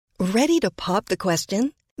Ready to pop the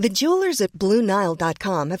question? The jewelers at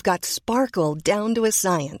BlueNile.com have got sparkle down to a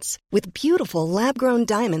science with beautiful lab-grown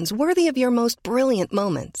diamonds worthy of your most brilliant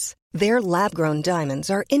moments. Their lab-grown diamonds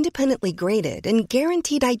are independently graded and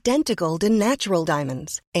guaranteed identical to natural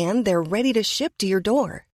diamonds, and they're ready to ship to your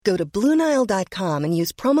door. Go to BlueNile.com and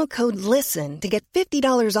use promo code LISTEN to get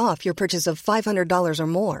 $50 off your purchase of $500 or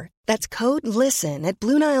more. That's code LISTEN at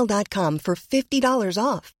BlueNile.com for $50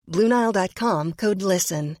 off. BlueNile.com, code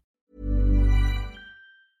LISTEN.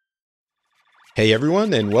 Hey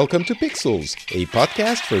everyone, and welcome to Pixels, a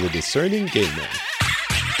podcast for the discerning gamer.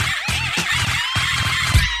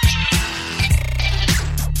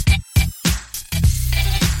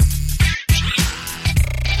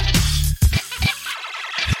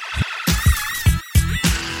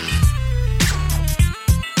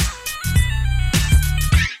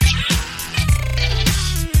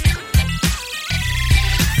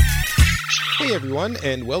 Hey everyone,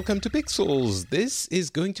 and welcome to Pixels. This is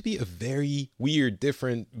going to be a very weird,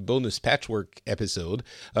 different bonus patchwork episode.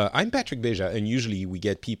 I'm Patrick Beja, and usually we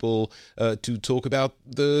get people to talk about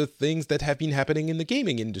the things that have been happening in the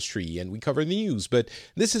gaming industry, and we cover the news. But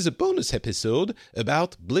this is a bonus episode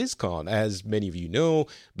about BlizzCon. As many of you know,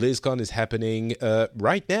 BlizzCon is happening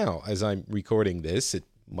right now as I'm recording this. It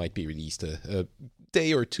might be released a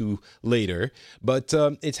day or two later, but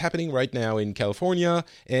it's happening right now in California,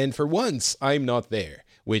 and for once I'm not there,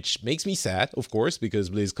 which makes me sad, of course, because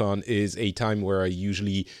BlizzCon is a time where I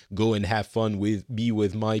usually go and have fun be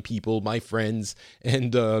with my people, my friends,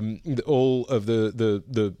 and all of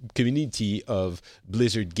the community of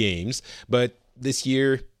Blizzard games. But this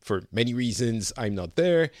year, for many reasons, I'm not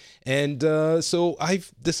there, and so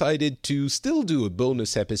I've decided to still do a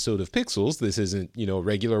bonus episode of Pixels. This isn't, a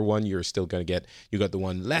regular one. You're still going to you got the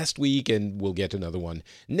one last week, and we'll get another one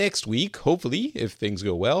next week, hopefully, if things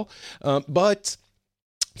go well. But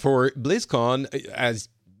for BlizzCon, as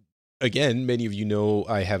again, many of you know,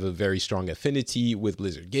 I have a very strong affinity with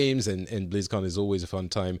Blizzard games, and BlizzCon is always a fun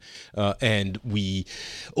time. And we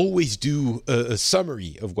always do a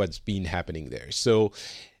summary of what's been happening there. So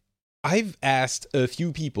I've asked a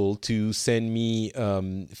few people to send me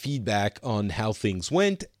feedback on how things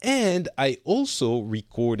went, and I also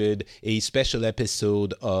recorded a special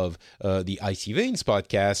episode of the Icy Veins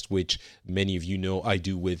podcast, which many of you know I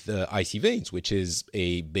do with Icy Veins, which is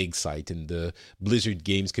a big site in the Blizzard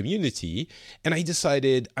games community. And I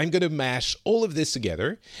decided I'm going to mash all of this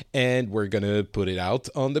together, and we're going to put it out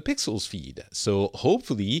on the Pixels feed. So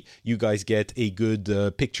hopefully you guys get a good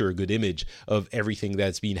picture, a good image of everything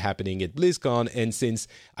that's been happening at BlizzCon. And since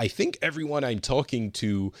I think everyone I'm talking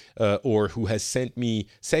to or who has sent me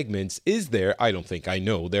segments is there, I don't think, I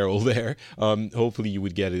know they're all there. Hopefully you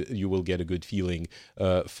will get a good feeling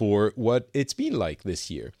for what it's been like this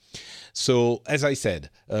year. So, as I said,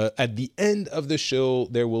 at the end of the show,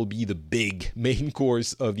 there will be the big main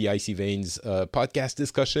course of the Icy Veins podcast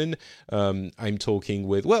discussion. I'm talking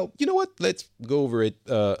with, well, you know what? Let's go over it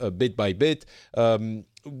bit by bit.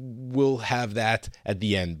 We'll have that at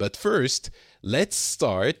the end. But first, let's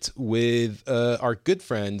start with our good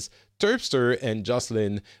friends Terpster and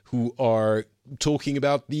Jocelyn, who are talking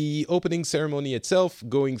about the opening ceremony itself,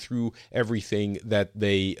 going through everything that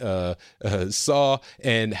they saw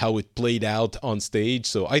and how it played out on stage.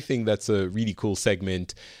 So I think that's a really cool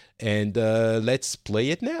segment, and let's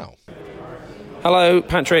play it now. Hello,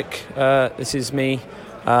 Patrick. This is me.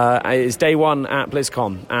 It's day one at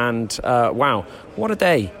BlizzCon, and wow, what a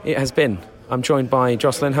day it has been. I'm joined by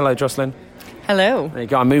Jocelyn. Hello, Jocelyn. Hello. There you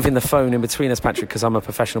go. I'm moving the phone in between us, Patrick, because I'm a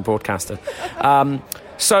professional broadcaster.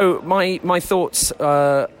 So my thoughts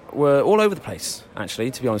were all over the place,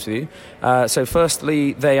 actually, to be honest with you. So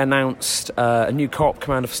firstly, they announced a new co-op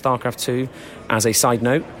commander for StarCraft 2 as a side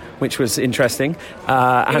note, which was interesting.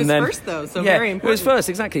 It was first, though, so very important. It was first,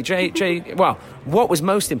 exactly. Well, what was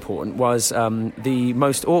most important was the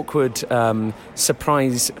most awkward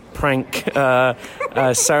surprise prank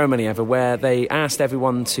ceremony ever, where they asked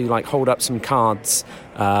everyone to hold up some cards,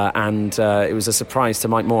 and it was a surprise to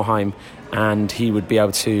Mike Morhaime, and he would be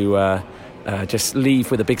able to just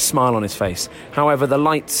leave with a big smile on his face. However, the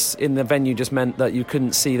lights in the venue just meant that you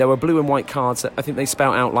couldn't see. There were blue and white cards that I think they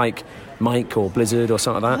spout out like Mike or Blizzard or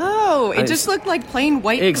something like that. Oh, it just looked like plain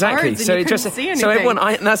white exactly. cards, and so you it couldn't just see anything. So everyone,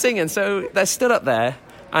 they're singing. So they stood up there,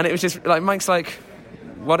 and it was just like Mike's like,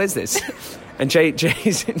 "What is this?" And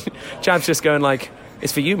Jab's just going like,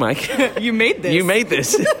 "It's for you, Mike. You made this. You made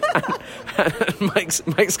this." and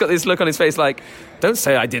Mike's got this look on his face like, "Don't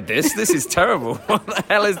say I did this. This is terrible. What the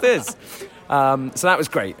hell is this?" So that was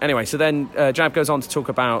great. Anyway, so then Jab goes on to talk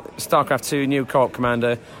about StarCraft 2, new co-op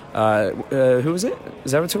commander. Who was it?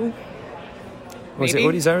 Zeratul? Was it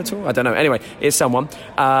Uri Zeratul? I don't know. Anyway, it's someone.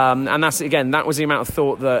 And that was the amount of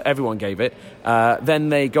thought that everyone gave it. Then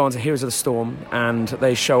they go on to Heroes of the Storm, and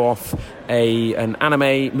they show off an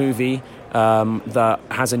anime movie that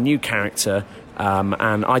has a new character,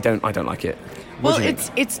 and I don't like it. Well,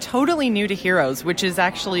 it's totally new to Heroes, which is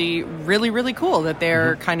actually really, really cool that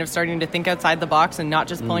they're kind of starting to think outside the box and not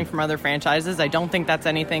just pulling from other franchises. I don't think that's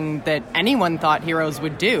anything that anyone thought Heroes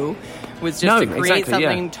would do, was just to create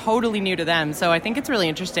something totally new to them. So I think it's really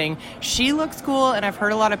interesting. She looks cool, and I've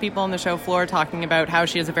heard a lot of people on the show floor talking about how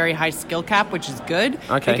she has a very high skill cap, which is good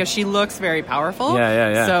because she looks very powerful.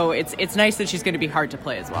 Yeah. So it's nice that she's going to be hard to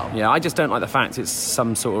play as well. Yeah, I just don't like the fact it's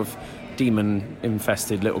some sort of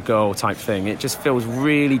demon-infested little girl type thing. It just feels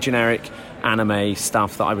really generic anime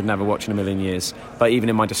stuff that I would never watch in a million years. But even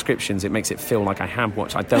in my descriptions, it makes it feel like I have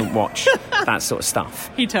watched. I don't watch that sort of stuff.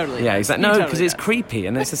 He totally Yeah, does. exactly. No, because it's creepy,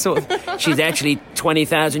 and it's a sort of... she's actually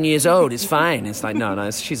 20,000 years old. It's fine. It's like,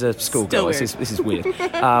 no, she's a schoolgirl. This is weird.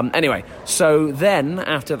 Anyway, so then,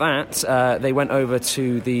 after that, they went over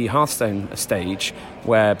to the Hearthstone stage,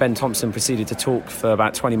 where Ben Thompson proceeded to talk for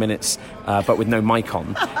about 20 minutes, but with no mic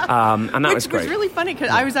on. And that was great. It was really funny, because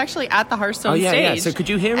I was actually at the Hearthstone stage. Yeah. So could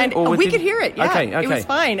you hear it? And we could hear it, yeah. Okay. It was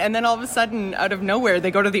fine. And then all of a sudden, out of nowhere,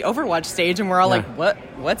 they go to the Overwatch stage, and we're all like,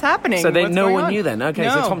 what's happening? So What's no going one on? knew then? Okay,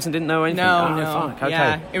 so Thompson didn't know anything? No. Fuck. Okay.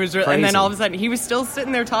 Yeah, it was and then all of a sudden, he was still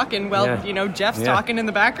sitting there talking while, Jeff's talking in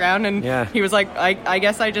the background, and he was like, I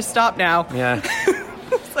guess I just stopped now. Yeah.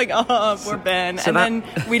 It's like, poor Ben. So then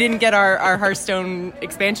we didn't get our Hearthstone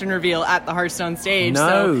expansion reveal at the Hearthstone stage.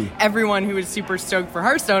 No. So everyone who was super stoked for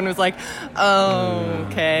Hearthstone was like,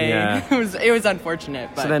 okay. Yeah. It was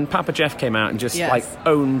unfortunate. But. So then Papa Jeff came out and just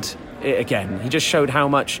owned it again. He just showed how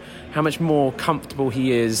much more comfortable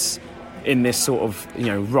he is in this sort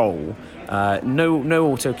of role. No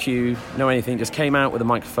auto cue, no anything. Just came out with a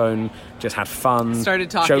microphone, just had fun,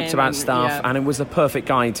 started talking, joked about stuff, and it was the perfect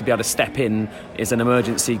guy to be able to step in as an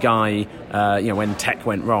emergency guy. When tech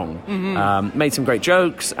went wrong, made some great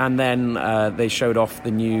jokes, and then they showed off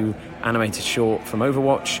the new animated short from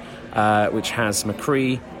Overwatch, which has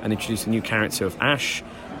McCree, and introduced a new character of Ashe.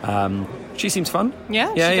 She seems fun.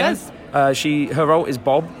 Yeah, she does. Her role is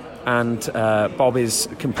Bob. And Bob is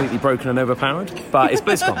completely broken and overpowered, but it's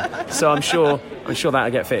BlizzCon, so I'm sure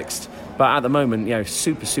that'll get fixed. But at the moment,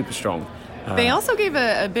 super, super strong. They also gave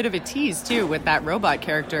a bit of a tease, too, with that robot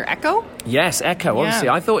character, Echo. Yes, Echo, obviously.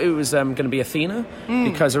 I thought it was going to be Athena,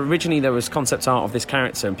 because originally there was concept art of this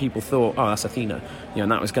character, and people thought, oh, that's Athena.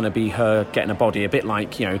 And that was going to be her getting a body, a bit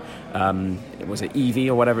like, was it Eevee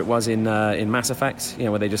or whatever it was in Mass Effect,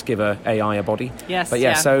 where they just give a AI a body. Yes,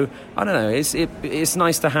 But so, I don't know, it's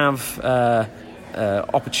nice to have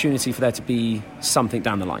opportunity for there to be something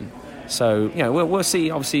down the line. So, we'll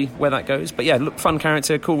see, obviously, where that goes. But, look, fun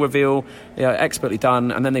character, cool reveal, expertly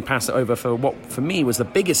done. And then they passed it over for what, for me, was the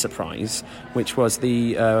biggest surprise, which was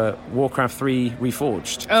the Warcraft 3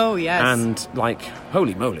 Reforged. Oh, yes. And,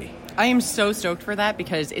 holy moly. I am so stoked for that,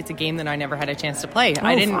 because it's a game that I never had a chance to play.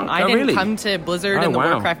 I didn't come to Blizzard and the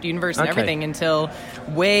Warcraft universe and everything until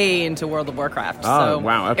way into World of Warcraft.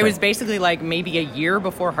 It was basically like maybe a year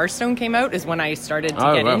before Hearthstone came out is when I started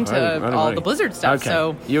to get into all the Blizzard stuff. Okay.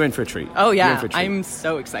 So you're in for a treat. Oh yeah, I'm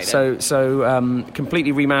so excited. So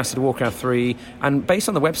completely remastered Warcraft 3, and based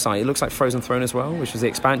on the website, it looks like Frozen Throne as well, which was the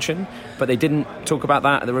expansion, but they didn't talk about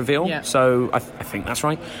that at the reveal. Yeah. So I think that's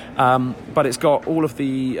right. But it's got all of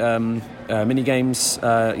the mini games,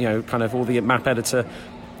 kind of all the map editor.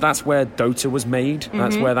 That's where Dota was made.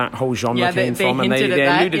 That's where that whole genre came from, and they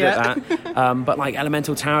alluded at that. But like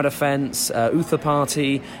Elemental Tower Defense, Uther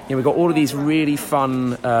Party, we've got all of these really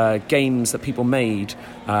fun games that people made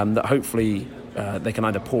that hopefully they can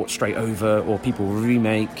either port straight over or people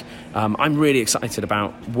remake. I'm really excited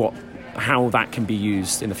about how that can be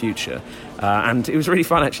used in the future. And it was really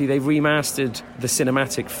fun, actually. They remastered the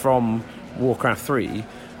cinematic from Warcraft 3.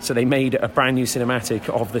 So they made a brand new cinematic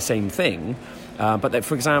of the same thing, but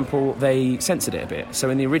for example, they censored it a bit. So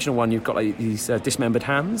in the original one, you've got these dismembered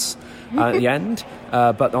hands at the end,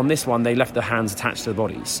 but on this one, they left the hands attached to the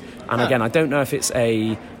bodies. And again, I don't know if it's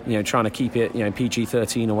trying to keep it,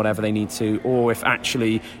 PG-13 or whatever they need to, or if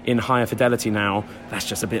actually in higher fidelity now, that's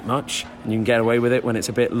just a bit much, and you can get away with it when it's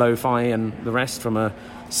a bit lo-fi and the rest from a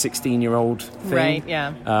 16-year-old thing. Right,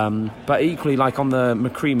 yeah. But equally, like on the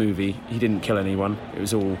McCree movie, he didn't kill anyone. It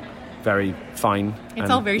was all very fine. It's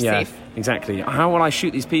all very safe. Exactly. How will I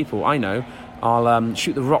shoot these people? I know. I'll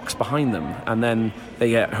shoot the rocks behind them, and then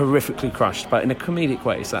they get horrifically crushed, but in a comedic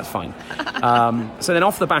way, so that's fine. So then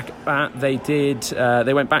off the back of that,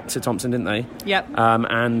 they went back to Thompson, didn't they? Yep.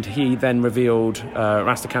 And he then revealed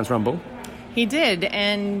Rastakhan's Rumble, He did,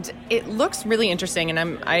 and it looks really interesting, and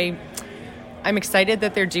I'm excited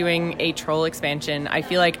that they're doing a troll expansion. I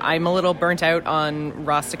feel like I'm a little burnt out on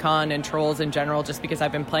Rastakhan and trolls in general just because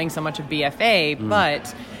I've been playing so much of BFA,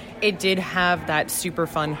 but it did have that super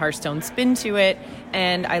fun Hearthstone spin to it,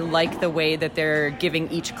 and I like the way that they're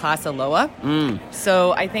giving each class a Loa.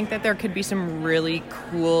 So I think that there could be some really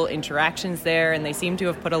cool interactions there, and they seem to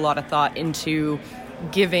have put a lot of thought into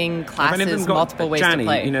giving classes multiple ways to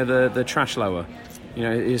play. You know, the trash Loa. You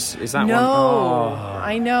know, is that one? No,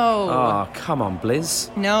 I know. Oh, come on,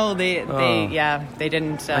 Blizz. No, they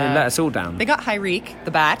didn't. They let us all down. They got Hyreek,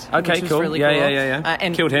 the bat. Okay, which was cool. really Yeah, cool. yeah.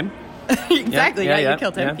 And killed him. Exactly. Yeah, you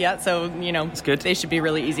killed him. yeah. So it's good. They should be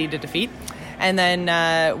really easy to defeat. And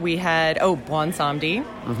then we had Bwansamdi,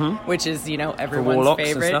 which is everyone's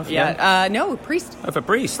favorite. And stuff, no, priest. Oh, for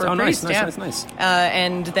priest. Nice.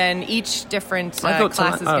 And then each different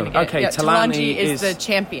class is going to get. Okay, Talanji is the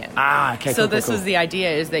champion. Okay. So cool, this cool. was the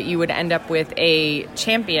idea: is that you would end up with a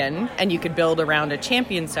champion, and you could build around a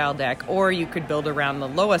champion style deck, or you could build around the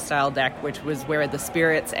Loa style deck, which was where the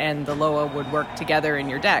spirits and the Loa would work together in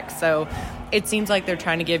your deck. So it seems like they're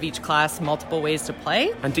trying to give each class multiple ways to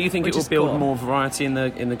play. And do you think it will build more variety in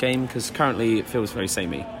the game? Because currently it feels very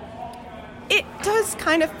samey. It does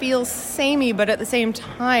kind of feel samey, but at the same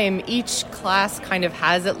time, each class kind of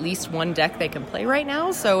has at least one deck they can play right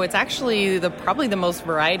now. So it's actually probably the most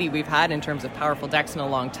variety we've had in terms of powerful decks in a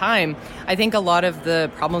long time. I think a lot of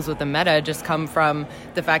the problems with the meta just come from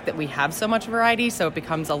the fact that we have so much variety, so it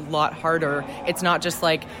becomes a lot harder. It's not just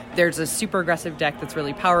like there's a super aggressive deck that's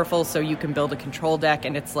really powerful, so you can build a control deck,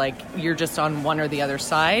 and it's like you're just on one or the other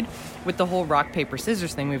side. With the whole rock, paper,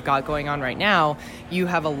 scissors thing we've got going on right now, you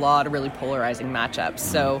have a lot of really polarizing matchups.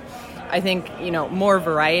 So I think, more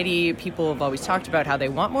variety. People have always talked about how they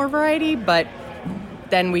want more variety, but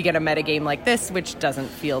then we get a metagame like this, which doesn't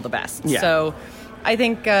feel the best. Yeah. So I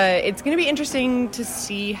think it's going to be interesting to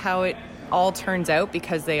see how it all turns out,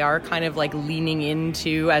 because they are kind of like leaning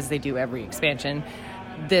into, as they do every expansion,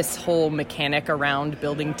 this whole mechanic around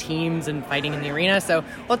building teams and fighting in the arena. So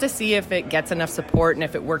we'll have to see if it gets enough support and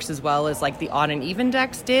if it works as well as like the odd and even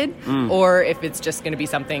decks did, or if it's just going to be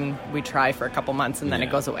something we try for a couple months and then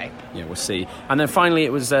it goes away. Yeah, we'll see. And then finally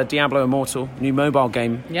it was Diablo Immortal, new mobile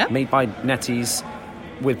game made by NetEase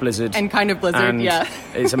with Blizzard. And kind of Blizzard, and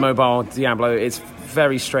it's a mobile Diablo. It's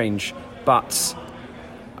very strange, but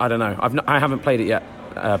I don't know. I haven't played it yet,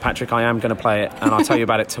 Patrick. I am going to play it, and I'll tell you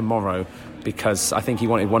about it tomorrow, because I think he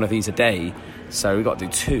wanted one of these a day, so we've got to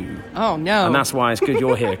do two. Oh, no. And that's why it's good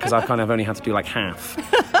you're here, because I kind of only had to do like half.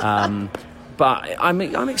 But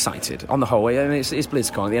I'm excited on the whole. I mean, it's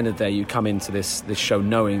BlizzCon. At the end of the day, you come into this show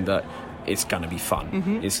knowing that it's going to be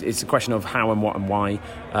fun. It's a question of how and what and why.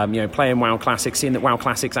 Playing WoW Classic, seeing that WoW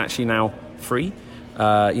Classic's actually now free.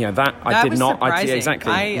 I did not. Surprising.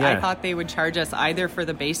 I thought they would charge us either for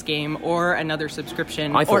the base game or another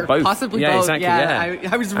subscription. I thought or both. Possibly yeah, both. Exactly, yeah.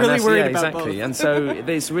 I was really worried about both. And so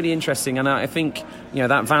it's really interesting, and I think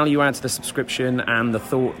that value add to the subscription and the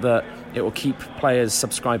thought that it will keep players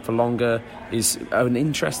subscribed for longer is an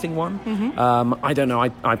interesting one. I don't know.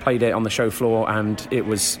 I played it on the show floor, and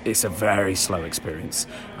it's a very slow experience.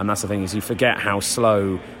 And that's the thing, is you forget how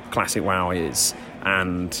slow classic WoW is,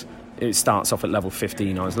 and it starts off at level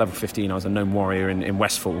 15. I was level 15. I was a gnome warrior in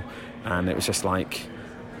Westfall, and it was just like,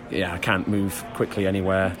 I can't move quickly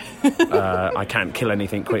anywhere. I can't kill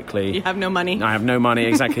anything quickly. You have no money. I have no money,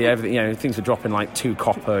 exactly. Everything, things were dropping like 2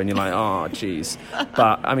 copper, and you're like, oh, jeez.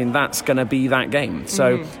 But, I mean, that's going to be that game.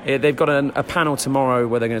 So they've got a panel tomorrow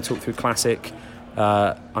where they're going to talk through Classic.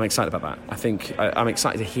 I'm excited about that. I think I'm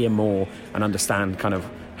excited to hear more and understand kind of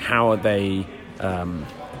how are they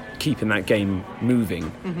keeping that game moving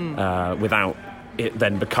without it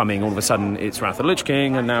then becoming all of a sudden it's Wrath of the Lich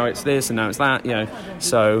King, and now it's this and now it's that,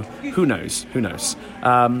 so who knows.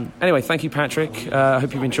 Anyway, thank you, Patrick. I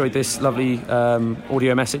hope you've enjoyed this lovely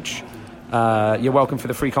audio message. You're welcome for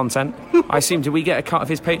the free content. I assume, do we get a cut of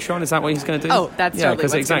his Patreon? Is that what he's going to do? Oh, that's totally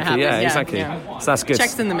what's exactly, going to happen. Exactly. Yeah. So that's good.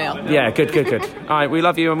 Checks in the mail. Yeah, good. All right, we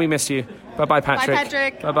love you and we miss you. Bye-bye, Patrick. Bye,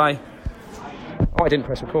 Patrick. Bye-bye. Oh, I didn't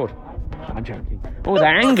press record. I'm joking. Oh, the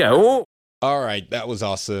anger. Oh. All right, that was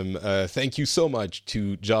awesome. Thank you so much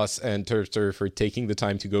to Joss and Turfster for taking the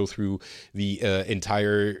time to go through the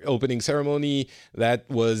entire opening ceremony. That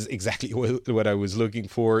was exactly what I was looking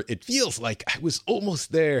for. It feels like I was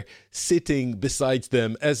almost there, sitting beside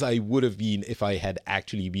them, as I would have been if I had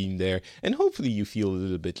actually been there. And hopefully you feel a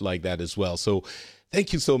little bit like that as well. So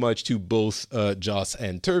thank you so much to both Joss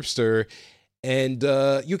and Turfster. And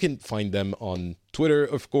you can find them on Twitter,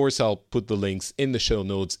 of course. I'll put the links in the show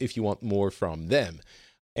notes if you want more from them.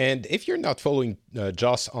 And if you're not following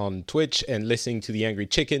Joss on Twitch and listening to The Angry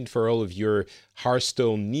Chicken for all of your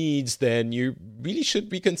Hearthstone needs, then you really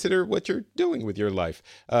should reconsider what you're doing with your life.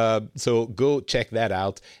 So go check that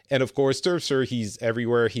out. And of course, Turfsir, he's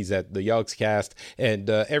everywhere. He's at the Yogscast and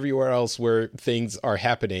everywhere else where things are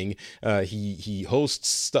happening. He hosts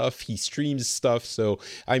stuff, he streams stuff, so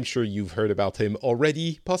I'm sure you've heard about him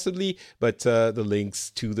already, possibly, but the links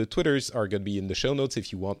to the Twitters are going to be in the show notes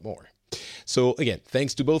if you want more. So again,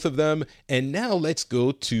 thanks to both of them. And now let's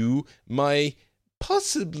go to my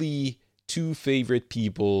possibly two favorite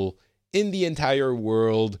people in the entire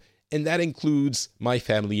world, and that includes my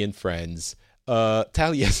family and friends.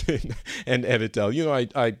 Taliesin and Evitel. You know,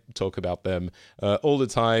 I talk about them all the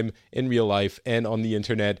time in real life and on the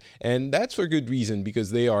internet, and that's for good reason,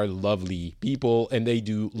 because they are lovely people and they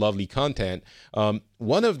do lovely content.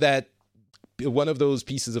 One of those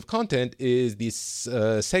pieces of content is this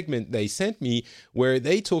segment they sent me where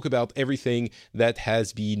they talk about everything that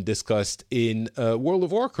has been discussed in World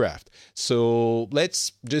of Warcraft. So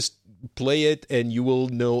let's just play it and you will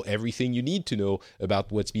know everything you need to know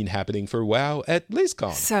about what's been happening for WoW at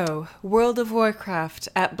BlizzCon. So, World of Warcraft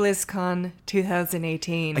at BlizzCon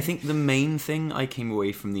 2018. I think the main thing I came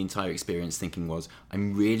away from the entire experience thinking was,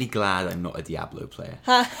 I'm really glad I'm not a Diablo player.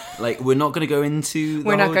 Like, we're not going to go into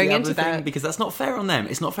the whole Diablo thing because that's not fair on them.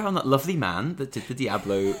 It's not fair on that lovely man that did the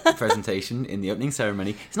Diablo presentation in the opening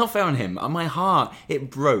ceremony. It's not fair on him. On my heart, it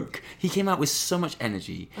broke. He came out with so much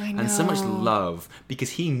energy and so much love because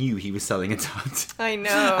he knew he was selling a tut. I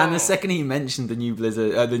know. And the second he mentioned the new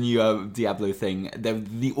Diablo thing,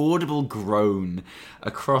 the audible groan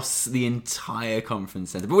across the entire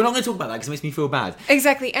conference center. But we're not going to talk about that because it makes me feel bad.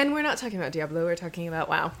 Exactly, and we're not talking about Diablo, we're talking about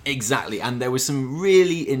WoW. Exactly, and there was some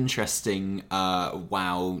really interesting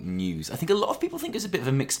WoW news. I think a lot of people think it's a bit of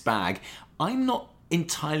a mixed bag. I'm not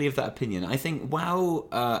entirely of that opinion. I think WoW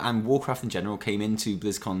and Warcraft in general came into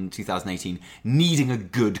BlizzCon 2018 needing a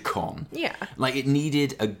good con. Yeah. Like, it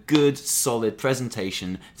needed a good, solid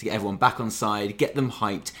presentation to get everyone back on side, get them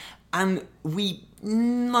hyped, and we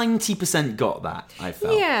 90% got that, I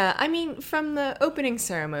felt. Yeah, I mean, from the opening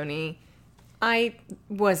ceremony, I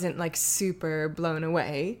wasn't, like, super blown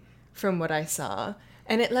away from what I saw,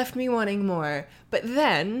 and it left me wanting more. But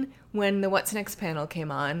then, when the What's Next panel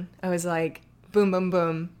came on, I was like, boom, boom,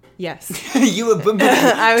 boom. Yes. You were boom, boom, boom.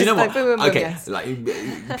 I was Do you know like, what? boom, boom, boom, okay, yes.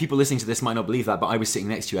 Like, people listening to this might not believe that, but I was sitting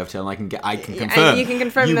next to you, Evitel, and I can confirm. And you can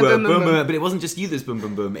confirm you the were boom, boom, boom. But it wasn't just you that's boom,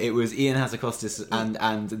 boom, boom. It was Ian Hazzikostas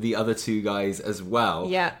and the other two guys as well.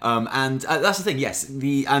 Yeah. And that's the thing. Yes.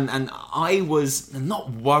 And I was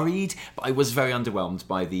not worried, but I was very underwhelmed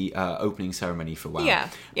by the opening ceremony for WoW. Yeah.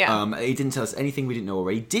 It didn't tell us anything we didn't know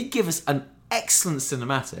already. It did give us an excellent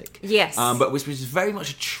cinematic. Yes. But which was very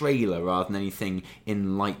much a trailer rather than anything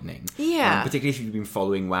enlightening. Yeah. Particularly if you've been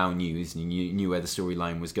following WoW news and you knew where the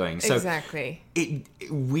storyline was going. So exactly.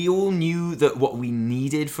 We all knew that what we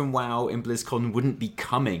needed from WoW in BlizzCon wouldn't be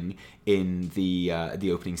coming in the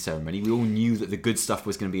opening ceremony. We all knew that the good stuff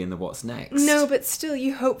was going to be in the What's Next. No, but still,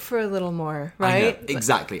 you hope for a little more, right? I know,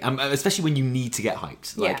 exactly. Especially when you need to get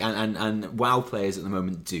hyped. Like, yeah. and WoW players at the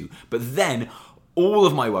moment do. But then all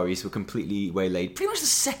of my worries were completely waylaid pretty much the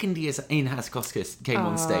second Ian Hazzikostas came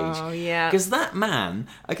on stage. Oh, yeah. Because that man,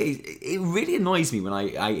 okay, it really annoys me when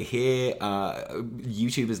I hear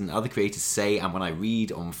YouTubers and other creators say, and when I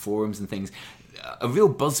read on forums and things, a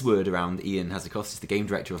real buzzword around Ian Hazzikostas, the game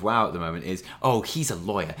director of WoW at the moment, is, oh, he's a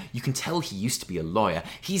lawyer. You can tell he used to be a lawyer.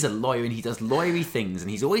 He's a lawyer and he does lawyery things and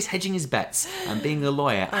he's always hedging his bets and being a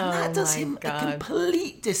lawyer. And that does him a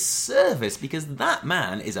complete disservice because that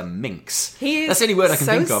man is a minx. He is. That's the only word I can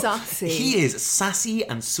think of. Saucy. He is sassy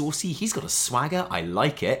and saucy. He's got a swagger. I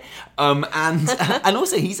like it. And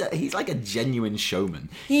also he's like a genuine showman.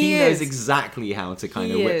 He knows exactly how to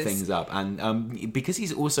kind of whip things up. And because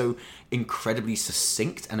he's also incredibly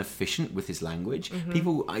succinct and efficient with his language. Mm-hmm.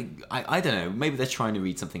 People, I don't know, maybe they're trying to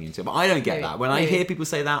read something into it, but I don't get that. When I hear people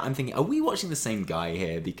say that, I'm thinking, are we watching the same guy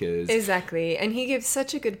here? Because exactly, and he gives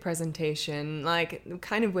such a good presentation, like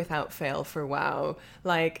kind of without fail for WoW,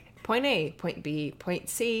 like point A, point B, point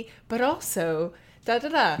C, but also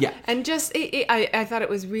da-da-da. Yeah. And just, I thought it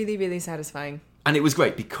was really, really satisfying. And it was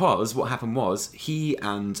great because what happened was he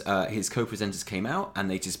and his co-presenters came out and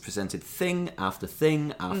they just presented thing after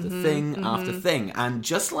thing after thing after thing. And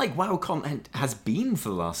just like WoW content has been for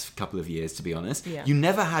the last couple of years, to be honest, you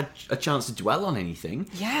never had a chance to dwell on anything.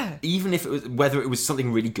 Yeah. Even if it was, whether it was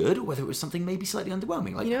something really good or whether it was something maybe slightly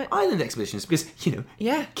underwhelming. Like Island Expeditions, because,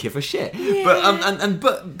 give a shit. Yeah.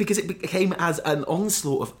 But because it became as an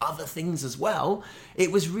onslaught of other things as well,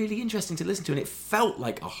 it was really interesting to listen to and it felt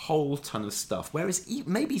like a whole ton of stuff. Whereas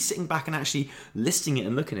maybe sitting back and actually listing it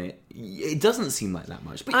and looking at it, it doesn't seem like that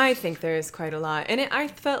much. But I think there is quite a lot. And I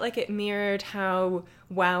felt like it mirrored how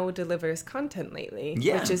WoW delivers content lately.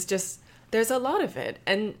 Yeah. Which is just, there's a lot of it.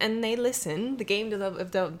 And they listen. The game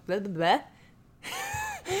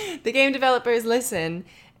the game developers listen,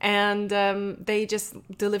 and they just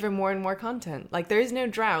deliver more and more content. Like, there is no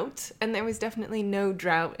drought, and there was definitely no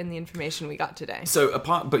drought in the information we got today. So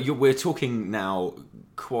we're talking now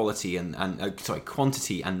quantity and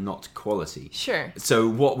not quality. Sure. So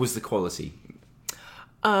what was the quality?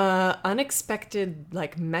 Unexpected,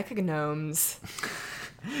 like, mecha gnomes.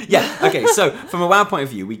 Yeah, okay, so from a WoW point of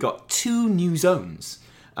view, we got 2 new zones.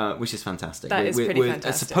 Which is fantastic. That is pretty fantastic.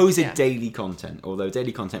 A supposed yeah. daily content, although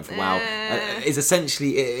daily content for WoW is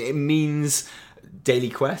essentially, it means daily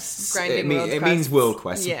quests. Grinding world it quests. means world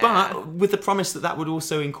quests. Yeah. But with the promise that would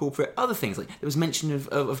also incorporate other things. Like, there was mention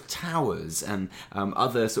of towers and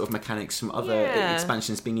other sort of mechanics from other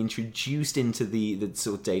expansions being introduced into the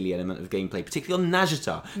sort of daily element of gameplay, particularly on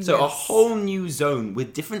Nazjatar. So a whole new zone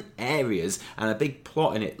with different areas and a big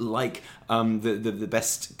plot in it, like the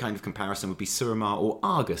best kind of comparison would be Suramar or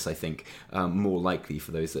Argus, I think, more likely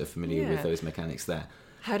for those that are familiar with those mechanics there.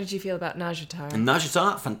 How did you feel about Nazjatar? And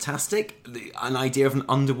Nazjatar, fantastic. An idea of an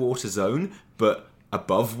underwater zone, but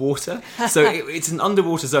above water. So it's an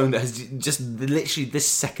underwater zone that has just literally this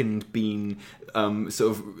second been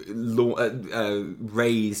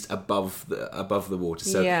raised above the water.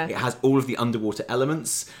 So it has all of the underwater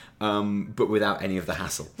elements, but without any of the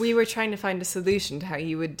hassle. We were trying to find a solution to how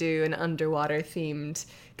you would do an underwater themed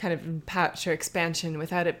kind of patch or expansion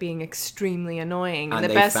without it being extremely annoying. And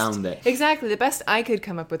they found it. Exactly. The best I could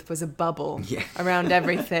come up with was a bubble around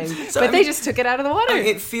everything. So, but they just took it out of the water.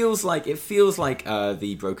 It feels like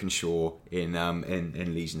the Broken Shore in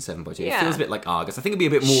Legion 7.2. It feels a bit like Argus. I think it'd be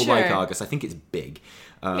a bit more like Argus. I think it's big.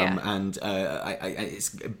 And it's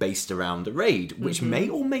based around a raid, which may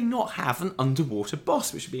or may not have an underwater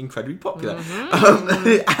boss, which would be incredibly popular.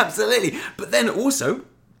 Absolutely. But then also,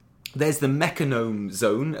 there's the Mechanome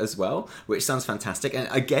zone as well, which sounds fantastic. And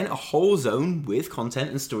again, a whole zone with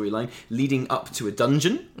content and storyline leading up to a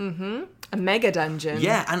dungeon. A mega dungeon.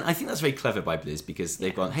 Yeah, and I think that's very clever by Blizz, because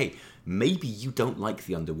they've gone, hey, maybe you don't like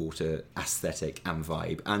the underwater aesthetic and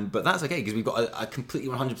vibe, but that's okay, because we've got a completely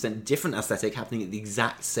 100% different aesthetic happening at the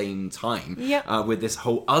exact same time with this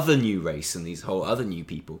whole other new race and these whole other new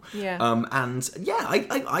people. I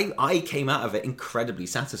came out of it incredibly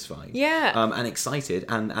satisfied and excited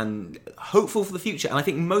and hopeful for the future. And I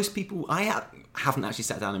think most people, I haven't actually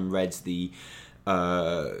sat down and read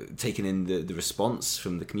taken in the response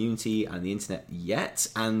from the community and the internet yet,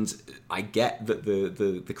 and I get that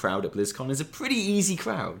the crowd at BlizzCon is a pretty easy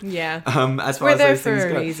crowd. As far we're as there those for things a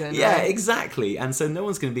go. reason. Yeah, exactly. And so no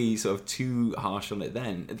one's going to be sort of too harsh on it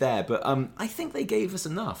there. But I think they gave us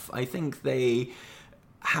enough. I think they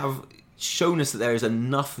have shown us that there is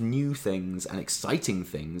enough new things and exciting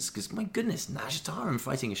things, because my goodness, Nazjatar and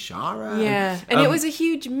fighting Ashara. And it was a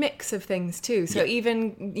huge mix of things too. So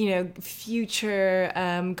even, future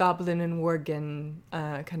Goblin and Worgen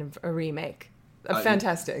kind of a remake.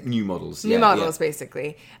 Fantastic. New models. New models,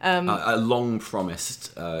 basically. A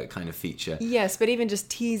long-promised kind of feature. Yes, but even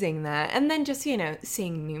just teasing that. And then just,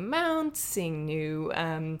 seeing new mounts, seeing new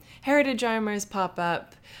heritage armors pop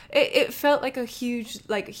up. It felt like a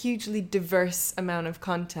hugely diverse amount of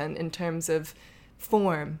content in terms of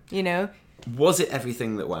form, Was it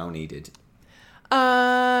everything that WoW needed?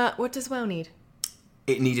 What does WoW need?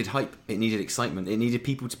 It needed hype. It needed excitement. It needed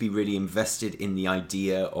people to be really invested in the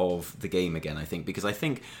idea of the game again, I think. Because I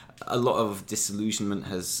think a lot of disillusionment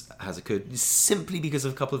has occurred simply because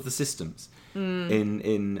of a couple of the systems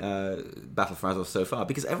in Battle for Azeroth so far.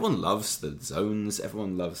 Because everyone loves the zones.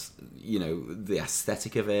 Everyone loves, the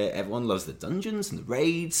aesthetic of it. Everyone loves the dungeons and the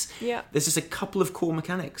raids. Yeah. There's just a couple of core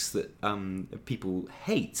mechanics that people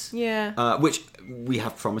hate. Yeah. Which we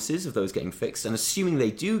have promises of those getting fixed. And assuming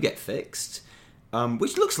they do get fixed...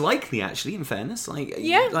 which looks likely, actually, in fairness.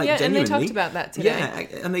 Genuinely. And they talked about that today. Yeah,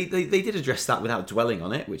 and they did address that without dwelling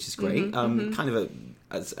on it, which is great. Kind of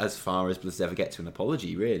as far as Blizz ever get to an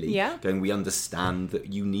apology, really. Yeah. Going, we understand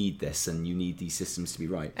that you need this and you need these systems to be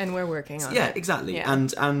right. And we're working on it. Yeah, exactly. Yeah.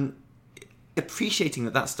 And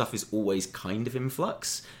appreciating that stuff is always kind of in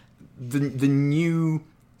flux. The new,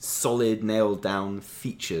 solid, nailed down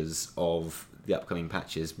features of the upcoming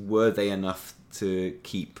patches, were they enough to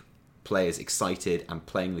keep players excited and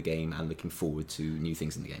playing the game and looking forward to new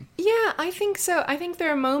things in the game? Yeah, I think so. I think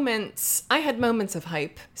there are moments. I had moments of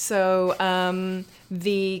hype. So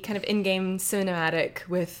the kind of in-game cinematic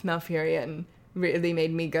with Malfurion really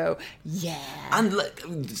made me go, yeah. And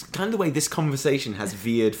kind of the way this conversation has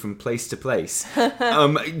veered from place to place,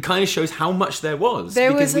 it kind of shows how much there was.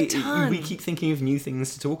 There because was a ton. We keep thinking of new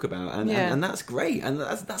things to talk about, and that's great, and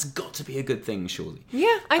that's got to be a good thing, surely.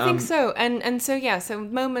 Yeah, I think so. And so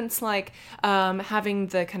moments like having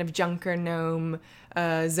the kind of Junker Gnome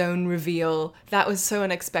zone reveal, that was so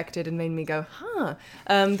unexpected and made me go, huh.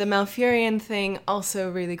 The Malfurion thing, also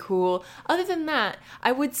really cool. Other than that,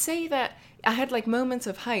 I would say that I had like moments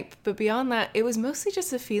of hype, but beyond that, it was mostly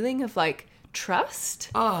just a feeling of like trust.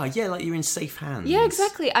 Yeah, like you're in safe hands. Yeah,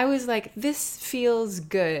 exactly. I was like, this feels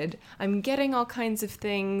good. I'm getting all kinds of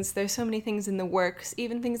things. There's so many things in the works,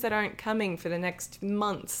 even things that aren't coming for the next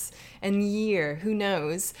months and year. Who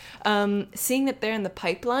knows? Seeing that they're in the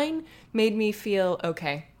pipeline made me feel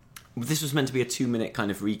okay. This was meant to be a 2-minute kind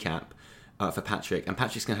of recap for Patrick, and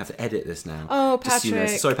Patrick's going to have to edit this now. Oh, Just so you know.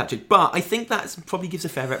 Patrick. Sorry, Patrick. But I think that probably gives a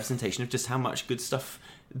fair representation of just how much good stuff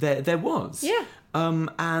there was. Yeah.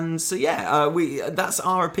 And so, that's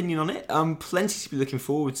our opinion on it. Plenty to be looking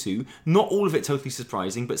forward to. Not all of it totally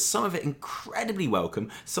surprising, but some of it incredibly welcome,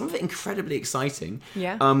 some of it incredibly exciting.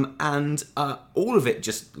 Yeah. And all of it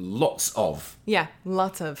just lots of. Yeah,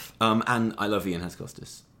 lots of. And I love Ian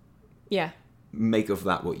Hazzikostas. Yeah. Make of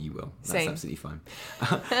that what you will. That's Same. absolutely fine.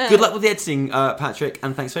 Good luck with the editing, Patrick,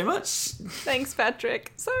 and thanks very much. Thanks,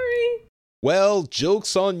 Patrick. Sorry. Well,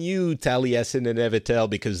 joke's on you, Taliesin and Evitel,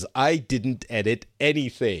 because I didn't edit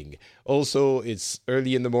anything. Also, it's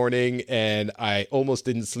early in the morning, and I almost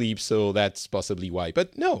didn't sleep, so that's possibly why.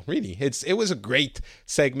 But no, really, it was a great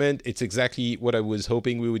segment. It's exactly what I was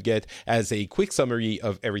hoping we would get as a quick summary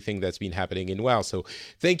of everything that's been happening in WoW. So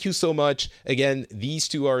thank you so much. Again, these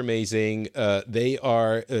two are amazing. They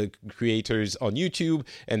are creators on YouTube,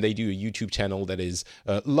 and they do a YouTube channel that is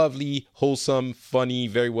lovely, wholesome, funny,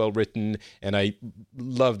 very well written, and I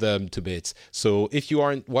love them to bits. So if you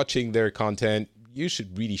aren't watching their content, you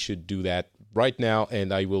should do that right now,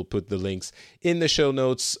 and I will put the links in the show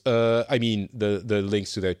notes. The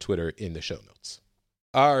links to their Twitter in the show notes.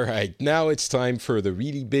 All right, now it's time for the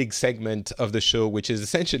really big segment of the show, which is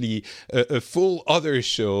essentially a full other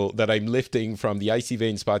show that I'm lifting from the Icy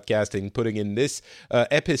Veins podcast and putting in this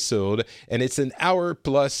episode. And it's an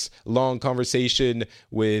hour-plus long conversation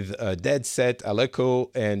with Dead Set,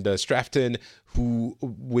 Aleko, and Strafton,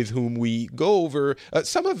 with whom we go over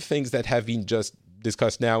some of the things that have been just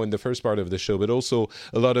discussed now in the first part of the show, but also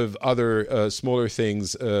a lot of other smaller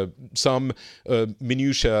things, some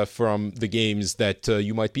minutiae from the games that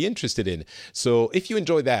you might be interested in. So if you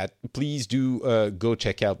enjoy that, please do go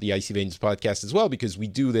check out the Icy Veins podcast as well, because we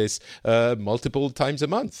do this multiple times a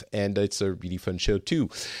month, and it's a really fun show too.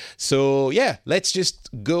 So yeah, let's just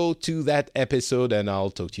go to that episode, and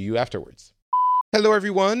I'll talk to you afterwards. Hello,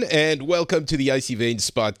 everyone, and welcome to the Icy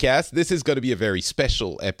Veins podcast. This is going to be a very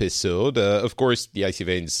special episode. Of course, the Icy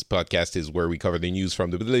Veins podcast is where we cover the news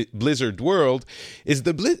from the Blizzard world.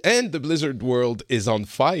 The Blizzard world is on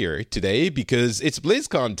fire today because it's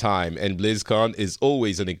BlizzCon time, and BlizzCon is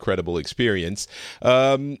always an incredible experience.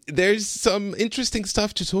 There's some interesting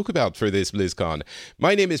stuff to talk about for this BlizzCon.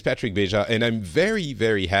 My name is Patrick Beja, and I'm very,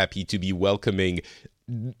 very happy to be welcoming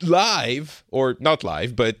live, or not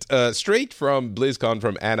live, but straight from BlizzCon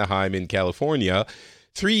from Anaheim in California,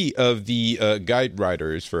 3 of the guide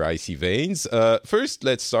writers for Icy Veins. First,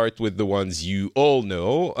 let's start with the ones you all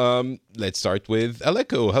know. Let's start with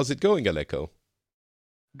Aleko. How's it going, Aleko?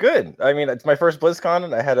 Good. I mean, it's my first BlizzCon,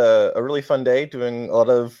 and I had a really fun day doing a lot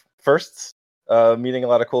of firsts, meeting a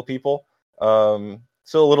lot of cool people.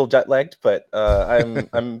 Still a little jet-lagged, but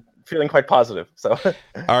I'm feeling quite positive. So,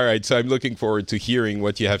 all right. So I'm looking forward to hearing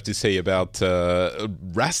what you have to say about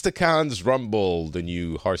Rastakhan's Rumble, the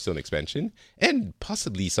new Hearthstone expansion, and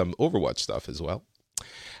possibly some Overwatch stuff as well.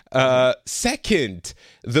 Second,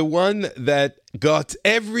 the one that got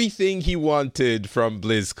everything he wanted from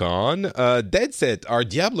BlizzCon, Deadset, our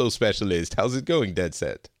Diablo specialist. How's it going,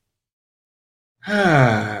 Deadset?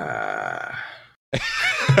 My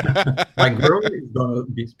growth is going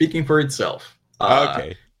to be speaking for itself.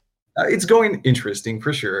 Okay. It's going interesting,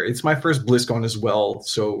 for sure. It's my first BlizzCon as well,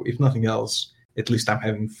 so if nothing else, at least I'm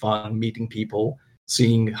having fun meeting people,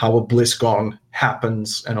 seeing how a BlizzCon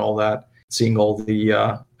happens and all that, seeing all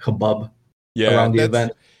the hubbub around the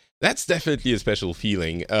event. That's definitely a special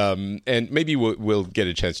feeling, and maybe we'll get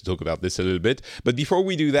a chance to talk about this a little bit. But before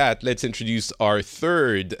we do that, let's introduce our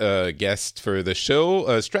third guest for the show.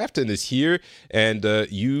 Strafton is here, and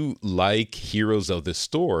you like Heroes of the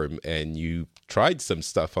Storm, and you tried some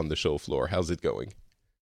stuff on the show floor. How's it going?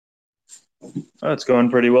 It's going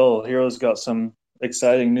pretty well. Heroes got some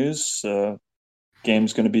exciting news.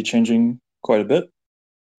 Game's going to be changing quite a bit.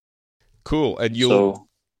 Cool. And you'll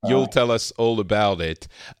tell us all about it.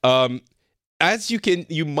 As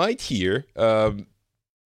you might hear,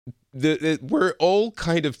 we're all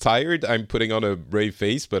kind of tired. I'm putting on a brave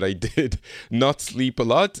face, but I did not sleep a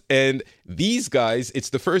lot. And these guys, it's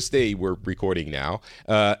the first day we're recording now,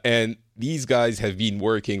 and these guys have been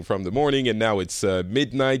working from the morning, and now it's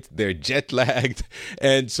midnight. They're jet lagged,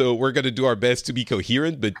 and so we're going to do our best to be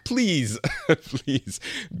coherent. But please, please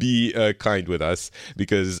be kind with us,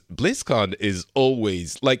 because BlizzCon is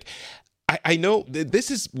always like, I know this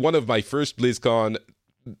is one of my first BlizzCons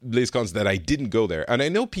that I didn't go there. And I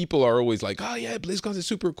know people are always like, oh yeah, BlizzCon is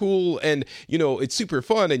super cool, and it's super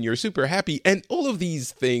fun, and you're super happy. And all of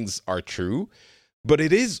these things are true, but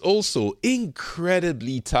it is also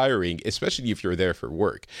incredibly tiring, especially if you're there for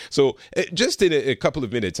work. So just in a couple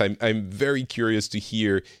of minutes, I'm very curious to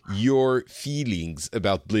hear your feelings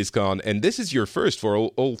about BlizzCon. And this is your first for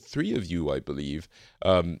all three of you, I believe.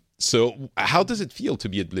 So how does it feel to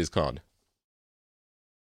be at BlizzCon?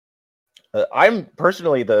 I'm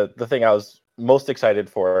personally the thing I was most excited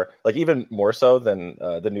for, like even more so than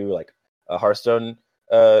the new Hearthstone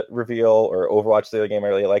reveal or Overwatch, the other game I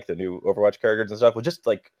really like, the new Overwatch characters and stuff, was just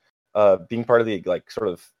like being part of the sort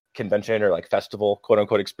of convention or festival quote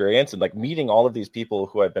unquote experience, and meeting all of these people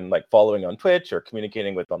who I've been following on Twitch or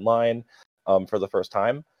communicating with online for the first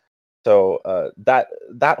time. So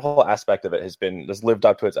that whole aspect of it has lived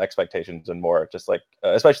up to its expectations and more. Just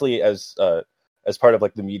especially as part of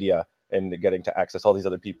the media, and getting to access all these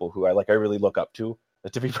other people who I really look up to.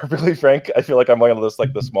 To be perfectly frank, I feel like I'm one of those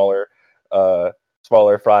the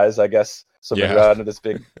smaller fries, I guess, swimming around in this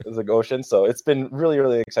big ocean. So it's been really,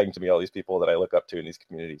 really exciting to meet all these people that I look up to in these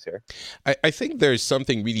communities here. I think there's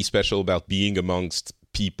something really special about being amongst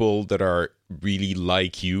people that are really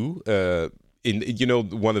like you. One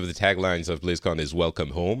of the taglines of BlizzCon is "Welcome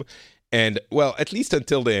Home." And, well, at least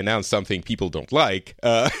until they announce something people don't like,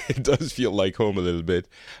 it does feel like home a little bit.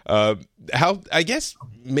 I guess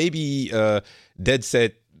maybe Dead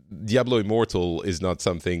Set Diablo Immortal is not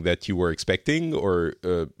something that you were expecting or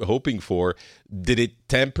hoping for. Did it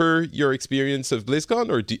temper your experience of BlizzCon,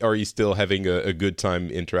 or are you still having a good time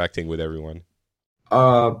interacting with everyone?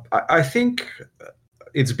 I think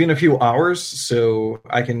it's been a few hours, so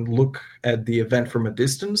I can look at the event from a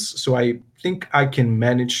distance. So I think I can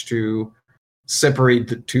manage to separate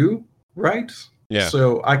the two, right? Yeah.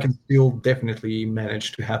 So I can still definitely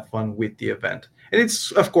manage to have fun with the event. And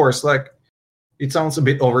it's, of course, it sounds a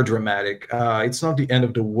bit overdramatic. It's not the end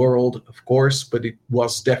of the world, of course, but it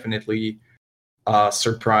was definitely a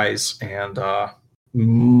surprise and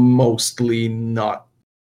mostly not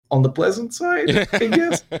on the pleasant side, I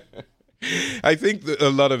guess. I think a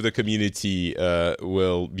lot of the community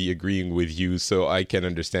will be agreeing with you, so I can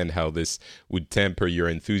understand how this would temper your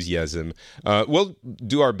enthusiasm. We'll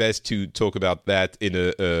do our best to talk about that in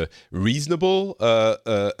a reasonable,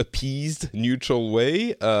 appeased, neutral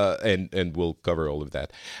way, and we'll cover all of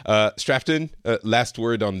that. Strafton, last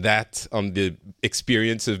word on that, on the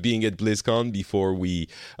experience of being at BlizzCon before we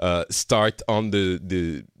start on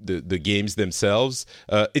the games themselves.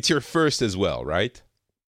 It's your first as well, right?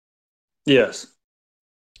 Yes.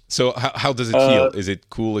 So how does it feel? Is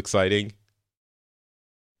it cool, exciting?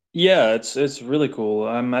 Yeah, it's really cool.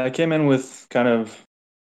 I came in with kind of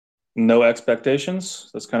no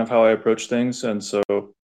expectations. That's kind of how I approach things, and so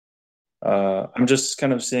I'm just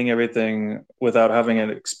kind of seeing everything without having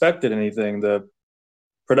expected anything. The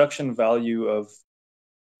production value of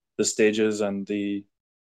the stages and the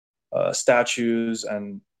statues,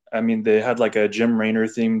 and I mean, they had a Jim Raynor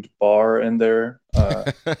themed bar in there.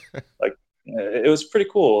 It was pretty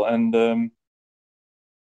cool. And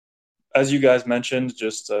as you guys mentioned,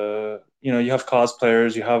 just you have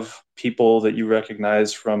cosplayers, you have people that you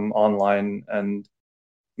recognize from online, and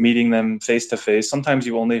meeting them face to face. Sometimes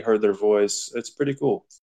you only heard their voice. It's pretty cool.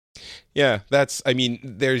 Yeah,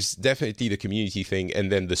 there's definitely the community thing,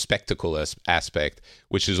 and then the spectacle aspect,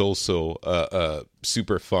 which is also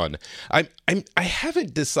super fun. I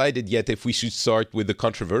haven't decided yet if we should start with the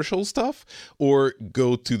controversial stuff or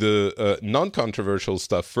go to the non-controversial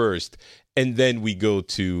stuff first, and then we go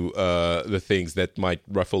to the things that might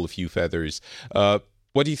ruffle a few feathers.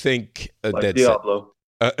 What do you think, Dead Diablo?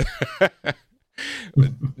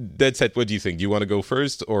 Dead Set, what do you think? Do you want to go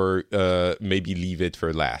first, or maybe leave it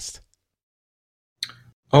for last?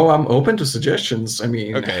 Oh, I'm open to suggestions. I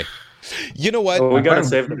mean, okay. You know what? Well, we gotta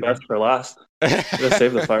save the best for last. We gotta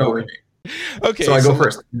save the fireworks. Okay, so I go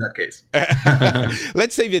first in that case.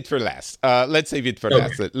 Let's save it for last. Let's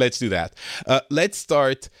do that. Let's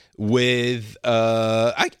start with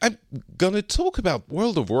I'm gonna talk about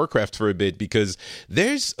World of Warcraft for a bit, because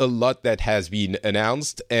there's a lot that has been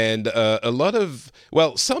announced, and a lot of,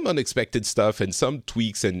 well, some unexpected stuff and some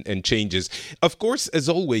tweaks and changes. Of course, as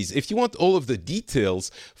always, if you want all of the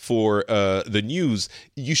details for the news,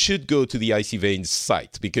 you should go to the Icy Veins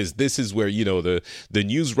site, because this is where, you know, the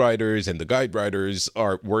news writers and the guide writers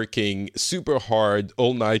are working super hard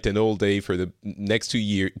all night and all day for the next 2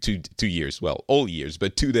 years, well, all years,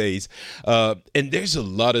 but 2 days. And there's a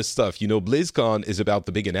lot of stuff. You know, BlizzCon is about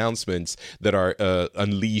the big announcements that are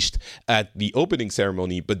unleashed at the opening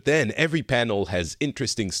ceremony, but then every panel has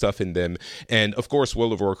interesting stuff in them. And of course,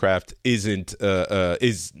 World of Warcraft it's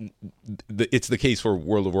the case for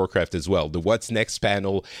World of Warcraft as well. The What's Next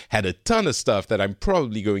panel had a ton of stuff that I'm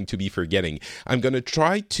probably going to be forgetting. I'm going to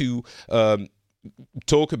try to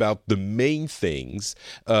talk about the main things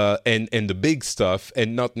and the big stuff,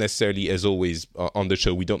 and not necessarily, as always on the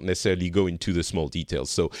show, we don't necessarily go into the small details.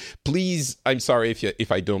 So please, I'm sorry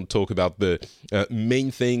if I don't talk about the main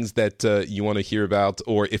things that you want to hear about,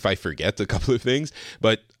 or if I forget a couple of things,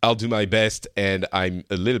 but I'll do my best, and I'm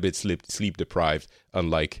a little bit sleep deprived,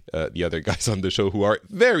 unlike the other guys on the show who are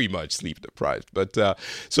very much sleep deprived. But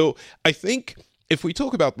so I think, if we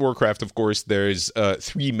talk about Warcraft, of course, there's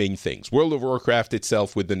three main things. World of Warcraft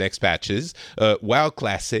itself with the next patches, WoW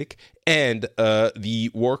Classic, and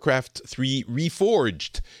the Warcraft 3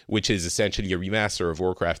 Reforged, which is essentially a remaster of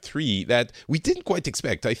Warcraft 3 that we didn't quite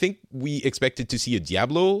expect. I think we expected to see a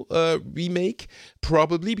Diablo remake,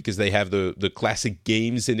 probably, because they have the Classic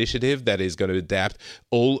Games initiative that is going to adapt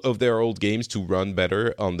all of their old games to run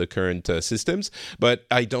better on the current systems. But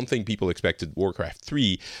I don't think people expected Warcraft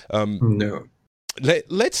 3. No.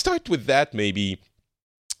 Let's start with that, maybe.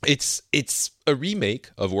 It's a remake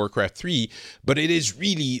of Warcraft 3, but it is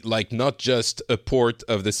really like not just a port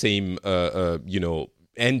of the same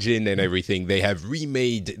engine and everything. They have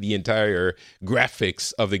remade the entire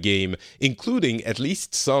graphics of the game, including at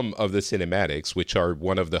least some of the cinematics, which are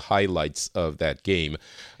one of the highlights of that game.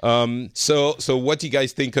 So what do you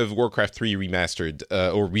guys think of Warcraft 3 remastered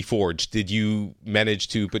or reforged? Did you manage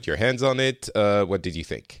to put your hands on it? What did you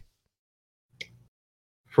think?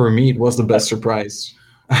 For me, it was the best surprise.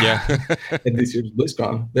 Yeah. At this year's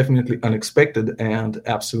BlizzCon. Definitely unexpected, and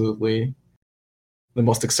absolutely the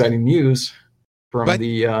most exciting news from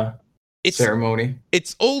the ceremony.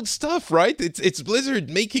 It's old stuff, right? It's Blizzard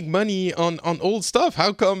making money on old stuff.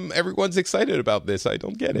 How come everyone's excited about this? I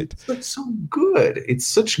don't get it. It's so good. It's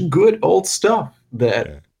such good old stuff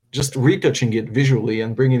that just retouching it visually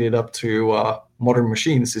and bringing it up to modern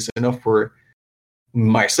machines is enough for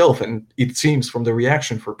myself, and it seems from the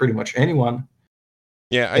reaction for pretty much anyone.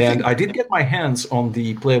 Yeah, I did get my hands on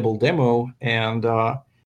the playable demo, and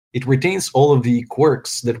it retains all of the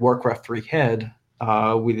quirks that Warcraft 3 had,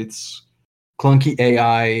 with its clunky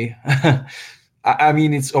AI. I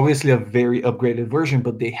mean, it's obviously a very upgraded version,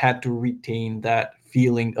 but they had to retain that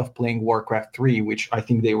feeling of playing Warcraft 3, which I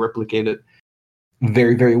think they replicated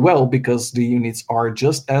very, very well, because the units are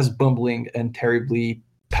just as bumbling and terribly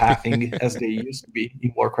pathing as they used to be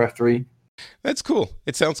in Warcraft 3. That's cool.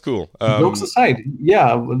 It sounds cool. Jokes aside,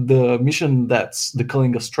 yeah, the mission that's the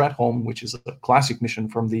Killing of Stratholme, which is a classic mission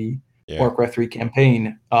from the Warcraft 3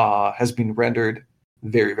 campaign, has been rendered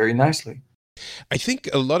very, very nicely. I think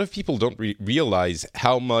a lot of people don't realize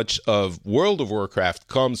how much of World of Warcraft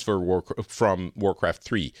comes from Warcraft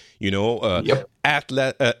 3. You know,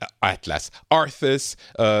 Atlas, Arthas,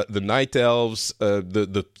 the Night Elves,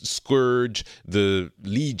 the Scourge, the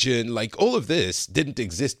Legion, like all of this didn't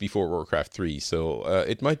exist before Warcraft 3. So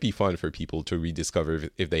it might be fun for people to rediscover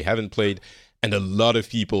if they haven't played. And a lot of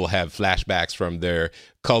people have flashbacks from their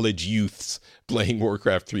college youths playing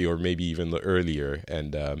Warcraft 3, or maybe even earlier.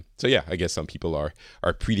 And so, yeah, I guess some people are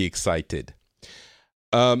pretty excited.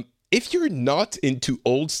 If you're not into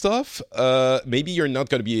old stuff, maybe you're not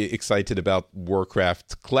going to be excited about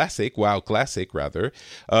Warcraft Classic, WoW Classic, rather.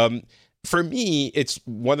 For me, it's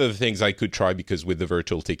one of the things I could try, because with the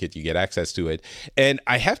virtual ticket, you get access to it. And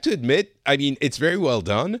I have to admit, I mean, it's very well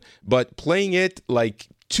done, but playing it like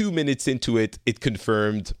 2 minutes into it, it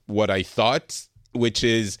confirmed what I thought, which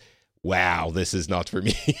is, wow, this is not for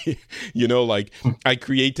me. You know, like, I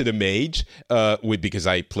created a mage because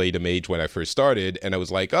I played a mage when I first started, and I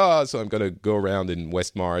was like, so I'm going to go around in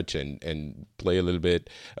Westmarch and play a little bit.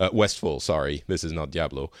 Westfall, sorry, this is not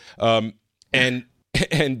Diablo. And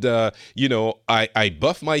you know, I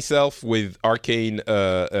buff myself with arcane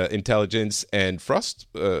intelligence and frost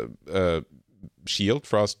shield.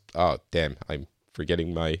 Frost, oh, damn, I'm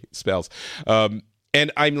forgetting my spells.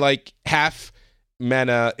 And I'm like, half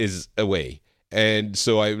mana is away. And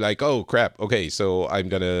so I'm like, oh crap, okay, so I'm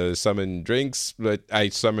gonna summon drinks, but I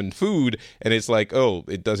summon food, and it's like, oh,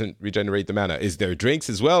 it doesn't regenerate the mana. Is there drinks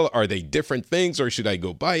as well? Are they different things, or should I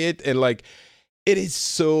go buy it? And like, it is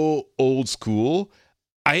so old school.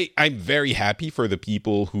 I'm very happy for the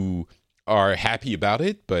people who are happy about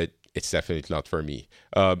it, but it's definitely not for me.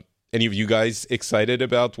 Any of you guys excited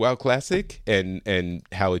about WoW Classic and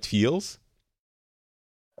how it feels?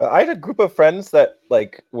 I had a group of friends that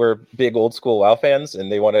like were big old school WoW fans,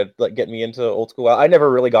 and they wanted to like get me into old school WoW. I never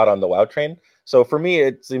really got on the WoW train, so for me,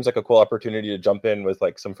 it seems like a cool opportunity to jump in with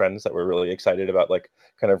like some friends that were really excited about like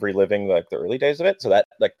kind of reliving like the early days of it. So that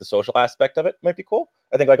like the social aspect of it might be cool.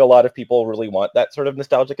 I think like a lot of people really want that sort of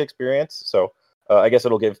nostalgic experience. So I guess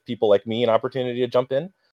it'll give people like me an opportunity to jump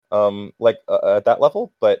in, at that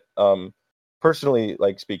level. But personally,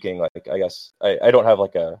 like speaking, like I guess I don't have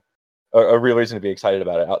like a real reason to be excited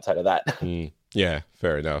about it outside of that. Yeah,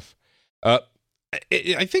 fair enough. I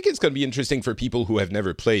think it's going to be interesting for people who have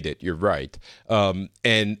never played it, you're right,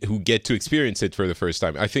 and who get to experience it for the first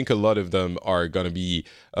time. I think a lot of them are going to be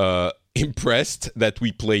impressed that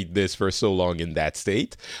we played this for so long in that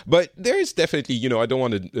state. But there's definitely, I don't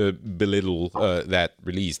want to belittle that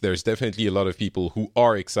release. There's definitely a lot of people who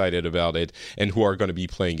are excited about it and who are going to be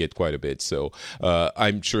playing it quite a bit. So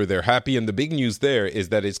I'm sure they're happy. And the big news there is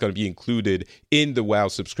that it's going to be included in the WoW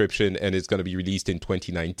subscription, and it's going to be released in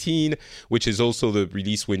 2019, which is also the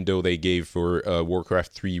release window they gave for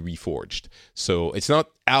Warcraft 3 Reforged. So it's not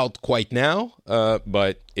out quite now,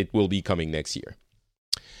 but it will be coming next year.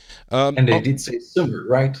 And they did say summer,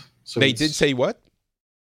 right? So they did say what?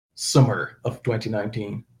 Summer of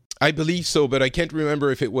 2019. I believe so, but I can't remember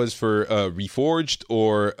if it was for Reforged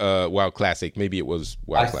or WoW Classic. Maybe it was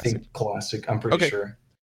WoW Classic. I think Classic, I'm pretty sure.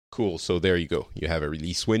 Cool. So there you go. You have a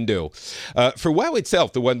release window. For WoW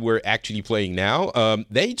itself, the one we're actually playing now,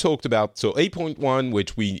 they talked about, 8.1,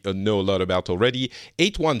 which we know a lot about already,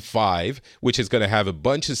 8.15, which is going to have a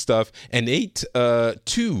bunch of stuff, and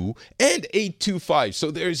 8.2 and 8.25.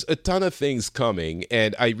 So there's a ton of things coming,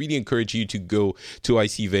 and I really encourage you to go to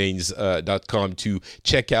icveins.com to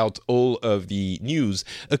check out all of the news.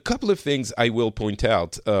 A couple of things I will point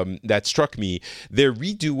out that struck me. They're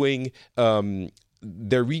redoing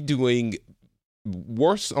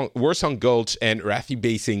Warsong Gulch and Rathi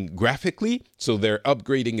Basin graphically, so they're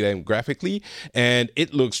upgrading them graphically, and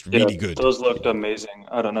it looks really good. Those looked amazing.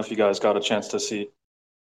 I don't know if you guys got a chance to see.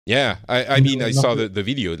 Yeah, I mean, I saw the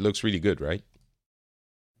video. It looks really good, right?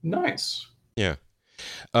 Nice. Yeah.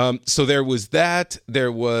 So there was that.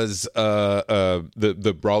 There was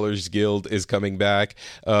the Brawlers Guild is coming back.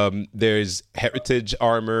 There's heritage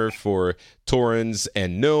armor for Taurens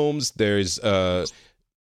and gnomes. There's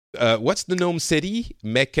what's the gnome city?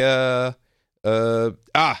 Mecca.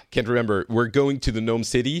 Can't remember. We're going to the Gnome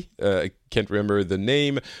City. Can't remember the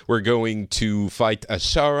name. We're going to fight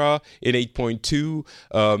Ashara in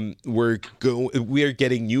 8.2. We're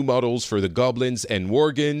getting new models for the goblins and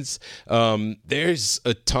worgens. There's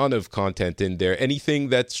a ton of content in there. Anything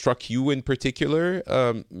that struck you in particular?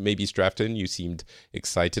 Maybe Strafton, you seemed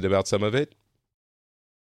excited about some of it,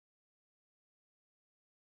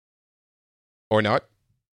 or not?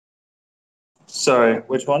 Sorry,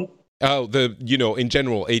 which one? Oh, in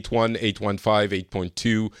general, 8.1, 8.15,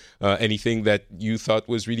 8.2, anything that you thought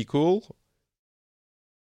was really cool?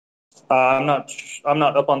 I'm not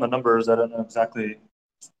up on the numbers. I don't know exactly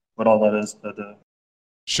what all that is, but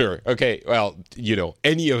Sure. Okay. Well,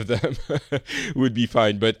 any of them would be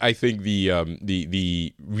fine, but I think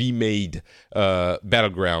the remade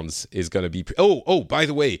Battlegrounds is going to be. By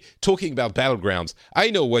the way, talking about Battlegrounds,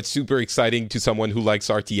 I know what's super exciting to someone who likes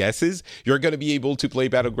RTSs. You're going to be able to play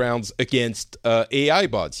Battlegrounds against AI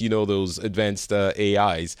bots. Those advanced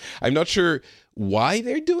AIs. I'm not sure why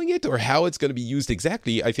they're doing it or how it's going to be used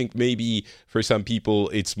exactly. I think maybe for some people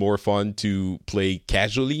it's more fun to play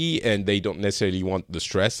casually and they don't necessarily want the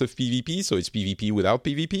stress of PvP, so it's PvP without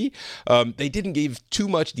PvP. They didn't give too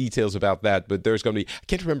much details about that, but there's going to be, I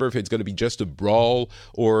can't remember if it's going to be just a brawl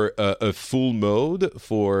or a full mode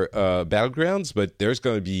for Battlegrounds, but there's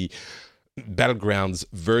going to be Battlegrounds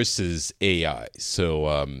versus AI. So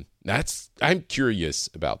I'm curious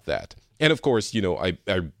about that. And of course, I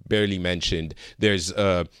barely mentioned there's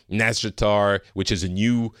Nazjatar, which is a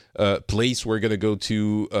new place we're going to go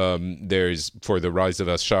to. There's for the Rise of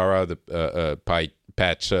Ashara, the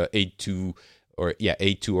patch 8.2 or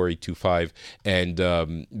 8-2 or 8-2-5,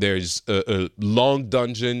 and there's a long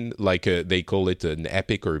dungeon, like they call it an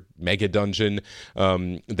epic or mega dungeon,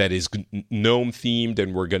 that is gnome themed,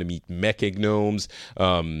 and we're going to meet mecha gnomes.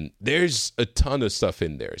 There's a ton of stuff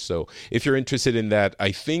in there, so if you're interested in that,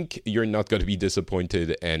 I think you're not going to be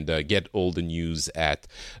disappointed, and get all the news at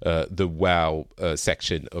the WoW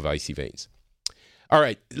section of Icy Veins. All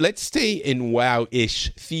right, let's stay in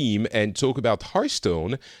WoW-ish theme and talk about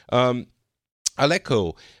Hearthstone.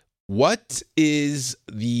 Aleko, what is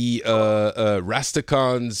the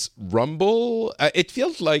Rastakon's Rumble? It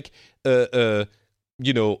feels like,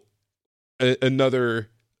 another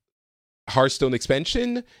Hearthstone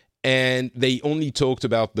expansion, and they only talked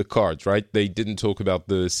about the cards, right? They didn't talk about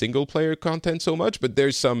the single-player content so much, but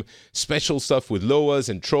there's some special stuff with Loas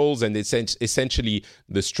and Trolls, and it's essentially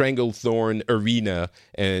the Stranglethorn Arena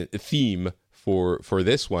theme for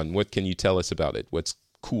this one. What can you tell us about it? What's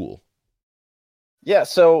cool? Yeah,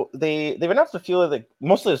 so they've announced a few of the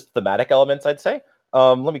mostly thematic elements, I'd say.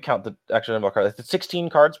 Let me count the actual number of cards. The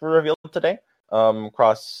 16 cards were revealed today.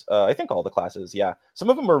 Across I think all the classes. Yeah, some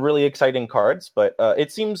of them are really exciting cards, but it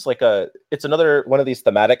seems like it's another one of these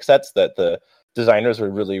thematic sets that the designers are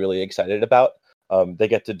really, really excited about. They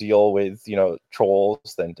get to deal with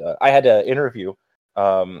trolls, and I had an interview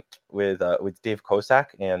with Dave Kosak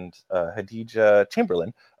and Hadija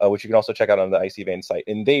Chamberlain, which you can also check out on the Icy Vein site.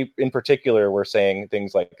 And they, in particular, were saying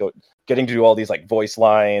things like getting to do all these like voice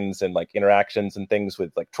lines and like interactions and things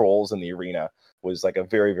with like trolls in the arena was like a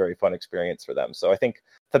very, very fun experience for them. So I think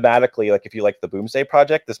thematically, like if you like the Boomsday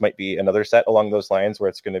Project, this might be another set along those lines where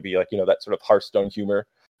it's going to be like that sort of Hearthstone humor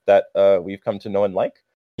that we've come to know and like.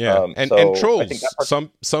 Yeah, and Trolls.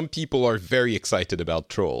 Some people are very excited about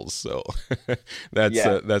Trolls, so that's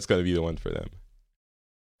going to be the one for them.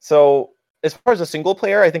 So as far as the single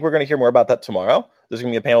player, I think we're going to hear more about that tomorrow. There's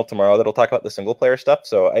going to be a panel tomorrow that'll talk about the single player stuff.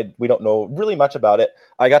 So we don't know really much about it.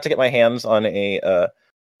 I got to get my hands on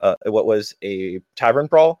what was a Tavern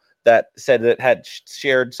Brawl that said that it had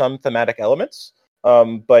shared some thematic elements.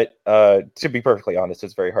 But to be perfectly honest,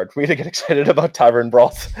 it's very hard for me to get excited about Tavern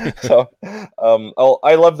Brawls. So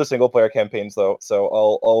I love the single player campaigns though. So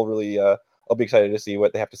I'll be excited to see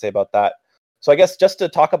what they have to say about that. So I guess just to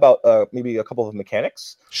talk about maybe a couple of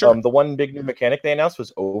mechanics. Sure. The one big new mechanic they announced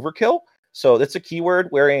was Overkill. So that's a keyword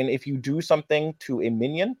wherein if you do something to a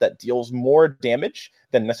minion that deals more damage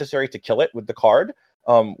than necessary to kill it with the card,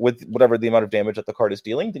 with whatever the amount of damage that the card is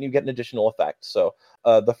dealing, then you get an additional effect. So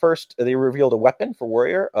they revealed a weapon for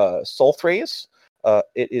Warrior, Sulthraze.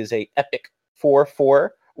 It is a epic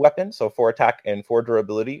 4/4 weapon, so 4 attack and 4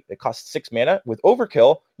 durability. It costs 6 mana. With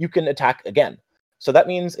Overkill, you can attack again. So that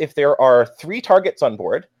means if there are 3 targets on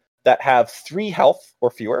board that have 3 health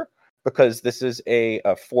or fewer, because this is a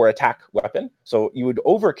 4 attack weapon, so you would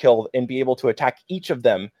Overkill and be able to attack each of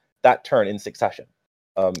them that turn in succession.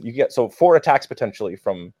 You get 4 attacks potentially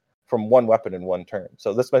from one weapon in one turn.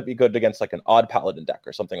 So this might be good against like an odd paladin deck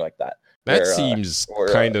or something like that. That seems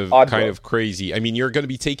kind of crazy. I mean, you're going to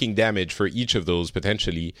be taking damage for each of those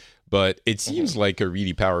potentially, but it seems like a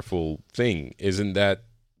really powerful thing. Isn't that?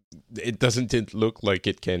 Doesn't it look like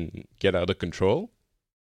it can get out of control?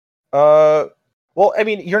 Well, I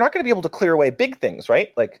mean, you're not going to be able to clear away big things,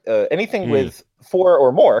 right? Like anything with 4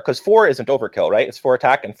 or more, because 4 isn't overkill, right? It's 4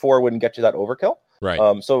 attack, and 4 wouldn't get you that overkill. Right.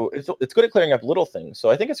 So it's good at clearing up little things. So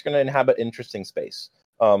I think it's going to inhabit interesting space.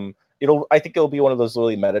 I think it'll be one of those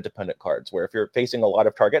really meta-dependent cards where if you're facing a lot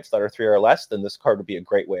of targets that are 3 or less, then this card would be a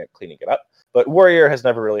great way of cleaning it up. But Warrior has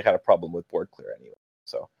never really had a problem with board clear anyway.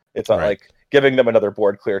 So it's not like giving them another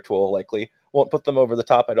board clear tool likely won't put them over the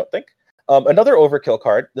top, I don't think. Another overkill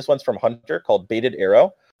card, this one's from Hunter, called Baited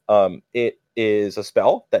Arrow. It is a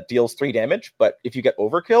spell that deals 3 damage, but if you get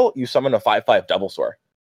overkill, you summon a 5/5 Double Soar.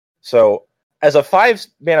 So as a 5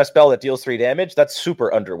 mana spell that deals 3 damage, that's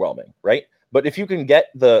super underwhelming, right? But if you can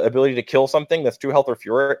get the ability to kill something that's 2 health or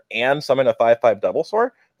fewer and summon a 5/5 Double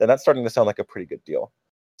Soar, then that's starting to sound like a pretty good deal.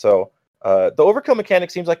 So the overkill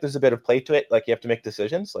mechanic seems like there's a bit of play to it. Like you have to make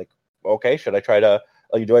decisions. Like, okay, should I try to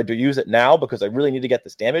do I use it now because I really need to get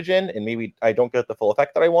this damage in and maybe I don't get the full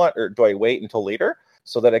effect that I want, or do I wait until later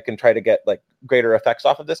so that I can try to get like greater effects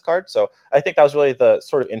off of this card? So I think that was really the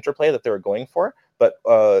sort of interplay that they were going for. But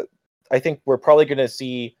I think we're probably going to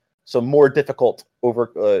see some more difficult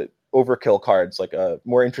overkill cards, like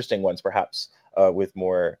more interesting ones perhaps, with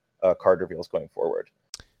more card reveals going forward.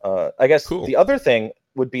 I guess The other thing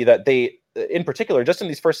would be that they, in particular, just in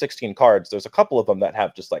these first 16 cards, there's a couple of them that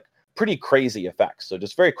have just like pretty crazy effects. So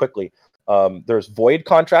just very quickly, there's Void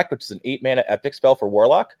Contract, which is an 8 mana epic spell for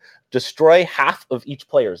Warlock. Destroy half of each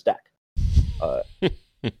player's deck.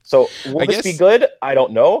 So will this be good? I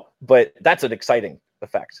don't know, but that's an exciting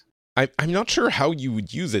effect. I'm not sure how you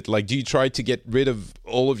would use it. Like, do you try to get rid of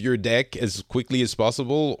all of your deck as quickly as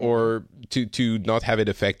possible, or to not have it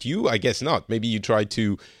affect you? I guess not. Maybe you try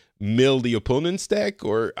to mill the opponent's deck,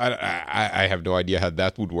 or I have no idea how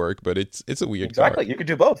that would work, but it's a weird card. You could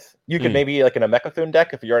do both. You could maybe, like in a Mechathune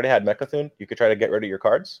deck, if you already had Mechathune, you could try to get rid of your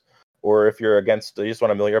cards. Or if you're against, you just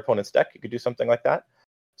want to mill your opponent's deck, you could do something like that.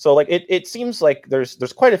 So like it seems like there's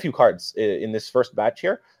quite a few cards in this first batch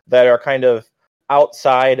here that are kind of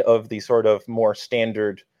outside of the sort of more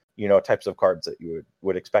standard, types of cards that you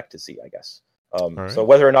would expect to see, I guess. Right. So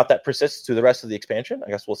whether or not that persists through the rest of the expansion, I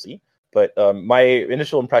guess we'll see. But my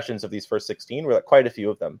initial impressions of these first 16 were that quite a few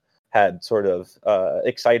of them had sort of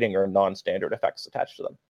exciting or non-standard effects attached to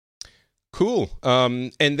them. Cool.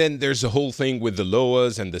 And then there's a whole thing with the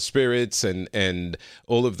Loas and the spirits and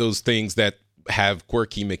all of those things that have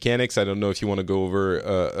quirky mechanics. I don't know if you want to go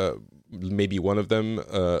over maybe one of them,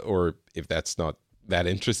 or if that's not that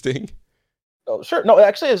interesting. Oh, sure. No, it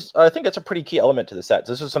actually is. I think it's a pretty key element to the set.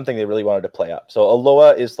 This is something they really wanted to play up. So a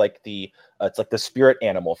Loa is like it's like the spirit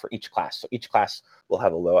animal for each class. So each class will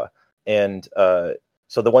have a Loa. And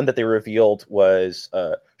so the one that they revealed was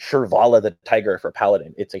Shirvala the Tiger for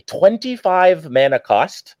Paladin. It's a 25 mana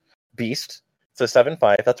cost beast. It's a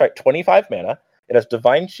 7/5. That's right, 25 mana. It has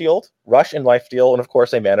Divine Shield, Rush, and Lifesteal, and of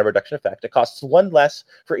course a mana reduction effect. It costs 1 less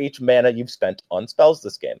for each mana you've spent on spells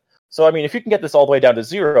this game. So, I mean, if you can get this all the way down to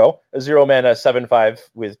 0, a 0 mana 7/5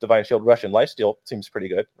 with Divine Shield, Rush, and Lifesteal seems pretty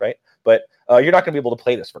good, right? But you're not going to be able to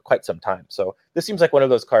play this for quite some time. So this seems like one of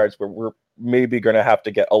those cards where we're maybe going to have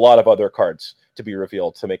to get a lot of other cards to be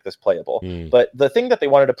revealed to make this playable. But the thing that they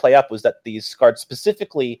wanted to play up was that these cards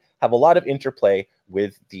specifically have a lot of interplay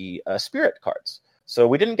with the Spirit cards. So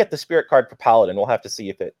we didn't get the Spirit card for Paladin. We'll have to see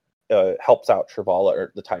if it helps out Shirvala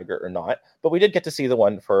or the Tiger or not. But we did get to see the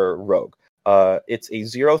one for Rogue. It's a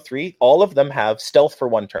 0/3. All of them have stealth for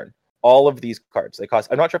 1 turn. All of these cards.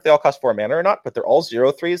 I'm not sure if they all cost 4 mana or not, but they're all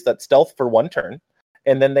 0/3s that stealth for 1 turn.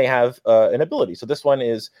 And then they have an ability. So this one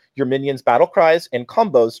is your minions' battle cries and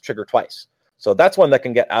combos trigger twice. So that's one that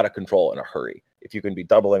can get out of control in a hurry. If you can be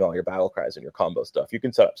doubling all your battle cries and your combo stuff, you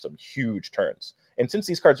can set up some huge turns. And since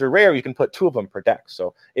these cards are rare, you can put 2 of them per deck.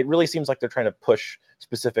 So it really seems like they're trying to push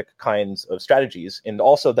specific kinds of strategies, and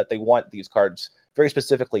also that they want these cards very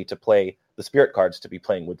specifically to play the Spirit cards to be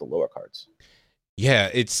playing with the lower cards. Yeah,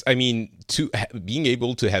 being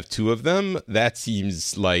able to have 2 of them, that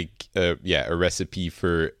seems like a recipe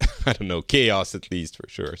for I don't know, chaos, at least, for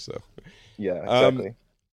sure. So yeah, exactly.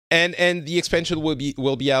 And the expansion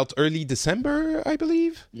will be out early December, I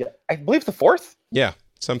believe. Yeah, I believe the 4th. Yeah,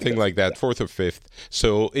 something like that, 4th or 5th.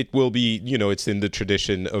 So it will be, it's in the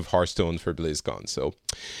tradition of Hearthstone for BlizzCon. So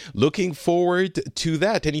looking forward to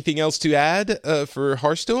that. Anything else to add for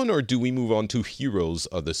Hearthstone, or do we move on to Heroes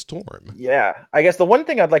of the Storm? Yeah, I guess the one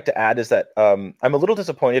thing I'd like to add is that I'm a little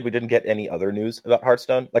disappointed we didn't get any other news about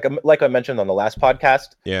Hearthstone. Like I mentioned on the last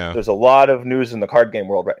podcast, there's a lot of news in the card game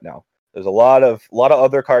world right now. There's a lot of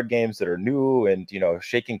other card games that are new and,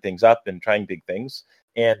 shaking things up and trying big things.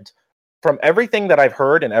 And from everything that I've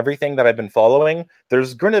heard and everything that I've been following,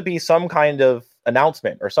 there's going to be some kind of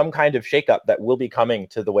announcement or some kind of shakeup that will be coming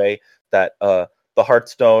to the way that the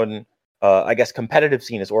Hearthstone, competitive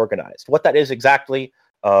scene is organized. What that is exactly,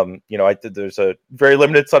 there's a very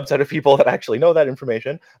limited subset of people that actually know that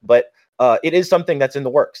information, but it is something that's in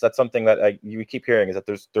the works. That's something that you keep hearing, is that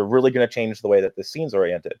they're really going to change the way that the scene's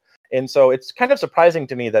oriented. And so it's kind of surprising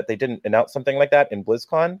to me that they didn't announce something like that in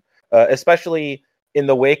BlizzCon, especially in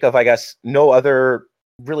the wake of, I guess, no other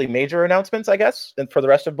really major announcements, I guess, and for the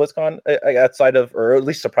rest of BlizzCon, outside of, or at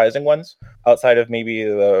least surprising ones, outside of maybe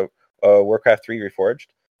the Warcraft 3 Reforged.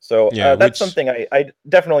 So that's something I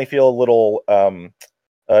definitely feel a little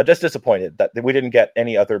just disappointed that we didn't get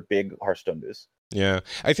any other big Hearthstone news. Yeah,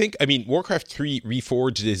 Warcraft 3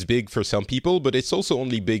 Reforged is big for some people, but it's also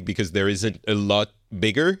only big because there isn't a lot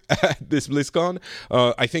bigger at this BlizzCon.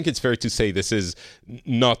 I think it's fair to say this is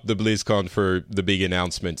not the BlizzCon for the big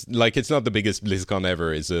announcements. Like, it's not the biggest BlizzCon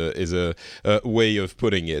ever is a way of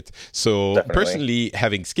putting it. So definitely. Personally,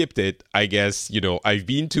 having skipped it, I guess, I've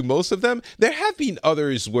been to most of them. There have been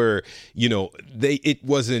others where, it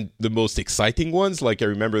wasn't the most exciting ones. Like, I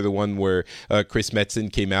remember the one where Chris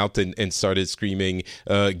Metzen came out and started screaming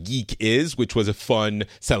Geek Is, which was a fun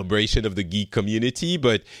celebration of the geek community,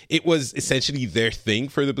 but it was essentially their thing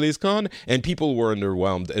for the BlizzCon, and people were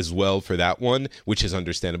underwhelmed as well for that one, which is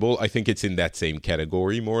understandable. I think it's in that same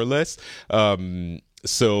category, more or less.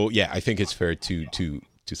 So yeah, I think it's fair to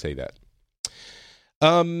say that.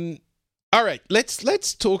 All right,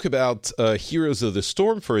 let's talk about Heroes of the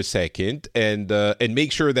Storm for a second, and make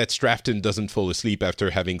sure that Strafton doesn't fall asleep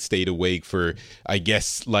after having stayed awake for, I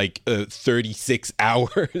guess, like 36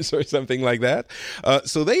 hours or something like that.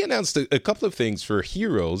 So they announced a couple of things for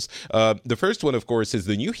Heroes. The first one, of course, is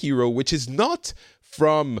the new hero, which is not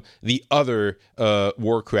from the other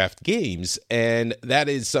Warcraft games, and that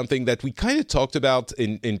is something that we kind of talked about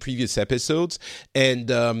in previous episodes, and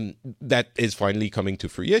that is finally coming to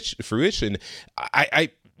fruition.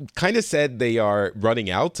 I kind of said they are running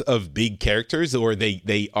out of big characters, or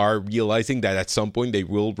they are realizing that at some point they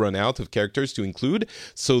will run out of characters to include,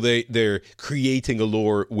 so they're creating a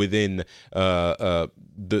lore within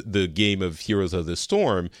the game of Heroes of the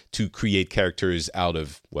Storm to create characters out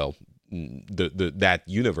of, well, that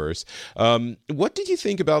universe. What did you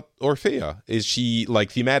think about Orphea? Is she, like,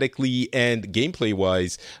 thematically and gameplay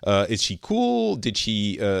wise, is she cool? Did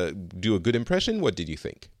she do a good impression? What did you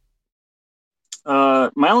think?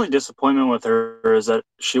 My only disappointment with her is that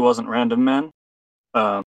she wasn't Random Man,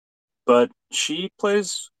 but she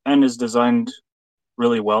plays and is designed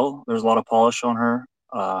really well. There's a lot of polish on her.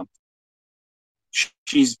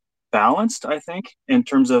 She's balanced, I think, in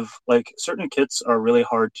terms of, like, certain kits are really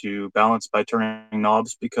hard to balance by turning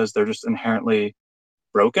knobs because they're just inherently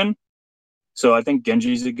broken. So I think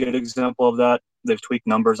Genji's a good example of that. They've tweaked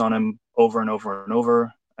numbers on him over and over and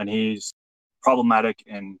over, and he's problematic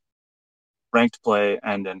in ranked play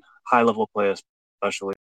and in high level play,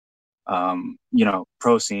 especially.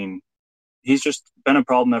 Pro scene. He's just been a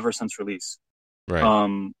problem ever since release.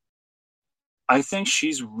 Right. I think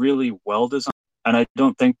she's really well designed, and I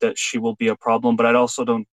don't think that she will be a problem, but I also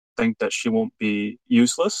don't think that she won't be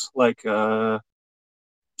useless. Like,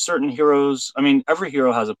 certain heroes, I mean, every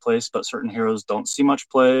hero has a place, but certain heroes don't see much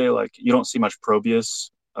play. Like, you don't see much Probius,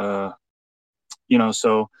 so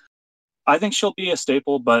I think she'll be a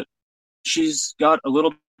staple, but she's got a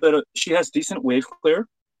little bit of, she has decent wave clear.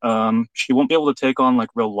 She won't be able to take on, like,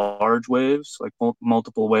 real large waves, like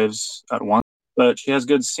multiple waves at once, but she has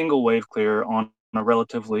good single wave clear on a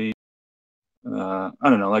relatively,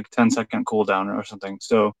 like 10-second cooldown or something.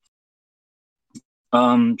 So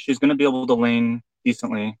she's going to be able to lane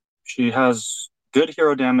decently. She has good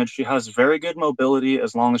hero damage. She has very good mobility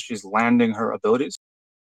as long as she's landing her abilities.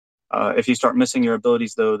 If you start missing your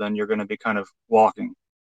abilities, though, then you're going to be kind of walking.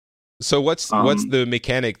 So what's the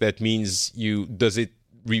mechanic that means does it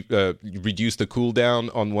reduce the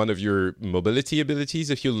cooldown on one of your mobility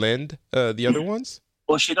abilities if you land the other ones?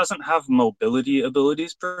 Well, she doesn't have mobility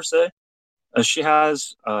abilities per se. She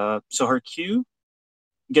has, so her Q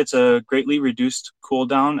gets a greatly reduced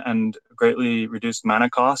cooldown and greatly reduced mana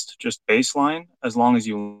cost, just baseline, as long as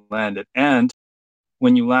you land it. And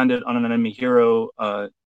when you land it on an enemy hero,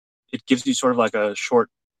 it gives you sort of like a short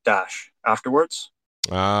dash afterwards.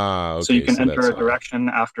 Okay. So you can enter a direction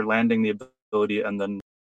after landing the ability and then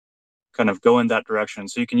kind of go in that direction.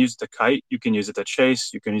 So you can use it to kite, you can use it to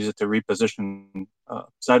chase, you can use it to reposition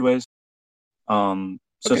sideways.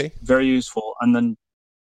 So okay. It's very useful. And then,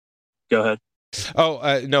 go ahead.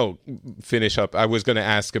 Oh, no, finish up. I was going to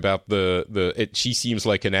ask about she seems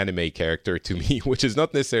like an anime character to me, which is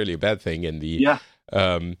not necessarily a bad thing.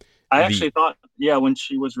 I actually thought, when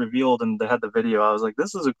she was revealed and they had the video, I was like,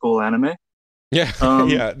 this is a cool anime. Yeah,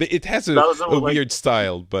 yeah. It has a weird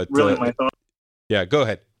style, but really my thought. Yeah, go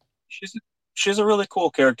ahead. She's a really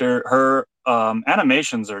cool character. Her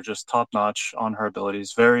animations are just top notch on her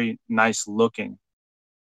abilities. Very nice looking.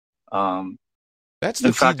 That's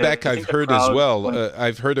the feedback I've heard as well.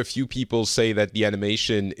 I've heard a few people say that the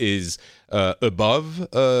animation is above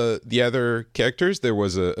the other characters. There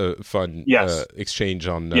was a fun exchange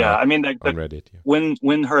on Reddit. Yeah.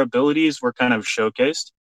 When her abilities were kind of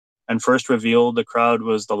showcased and first revealed, the crowd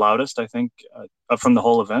was the loudest, I think, from the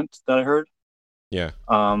whole event that I heard. Yeah.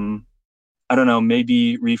 I don't know,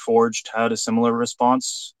 maybe Reforged had a similar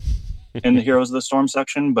response in the Heroes of the Storm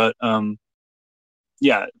section, but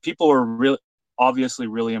people were obviously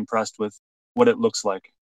really impressed with what it looks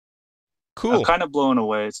like. Cool. I'm kind of blown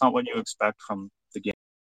away. It's not what you expect from the game.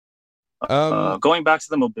 Going back to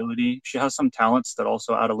the mobility, she has some talents that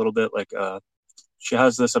also add a little bit, like she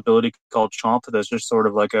has this ability called Chomp that's just sort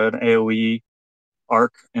of like an AoE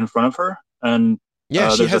arc in front of her. And she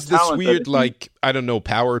has this weird,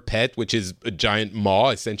 power pet, which is a giant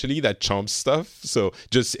maw, essentially, that chomps stuff. So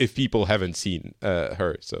just if people haven't seen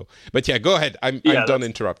her. So, but yeah, go ahead. I'm done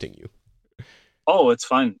interrupting you. Oh, it's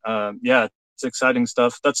fine. It's exciting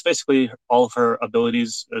stuff. That's basically all of her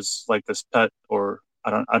abilities is like this pet, or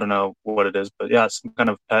I don't know what it is, but yeah, it's some kind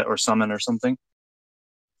of pet or summon or something.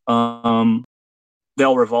 All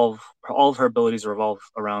of her abilities revolve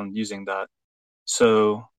around using that.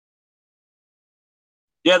 So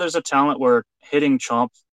Yeah, there's a talent where hitting Chomp,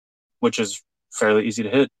 which is fairly easy to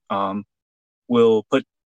hit, will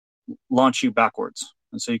launch you backwards,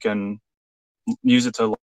 and so you can use it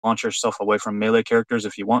to launch yourself away from melee characters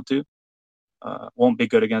if you want to. Won't be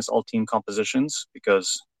good against all team compositions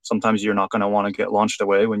because sometimes you're not going to want to get launched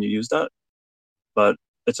away when you use that. But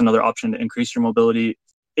it's another option to increase your mobility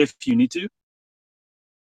if you need to.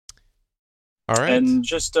 All right. And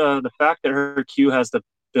just the fact that her Q has the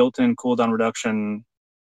built-in cooldown reduction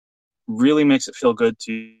really makes it feel good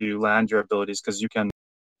to land your abilities, because you can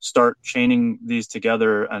start chaining these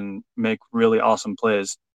together and make really awesome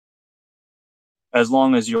plays as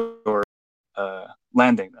long as you're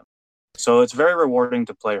landing them. So it's very rewarding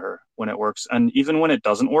to play her when it works. And even when it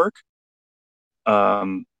doesn't work,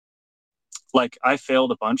 like I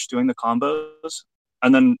failed a bunch doing the combos,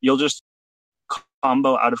 and then you'll just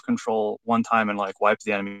combo out of control one time and like wipe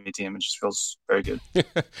the enemy team. It just feels very good.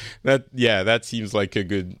 that seems like a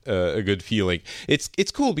good feeling.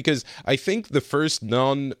 It's cool because I think the first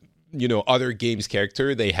other games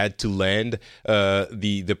character, they had to land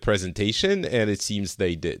the presentation, and it seems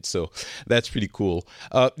they did, so that's pretty cool.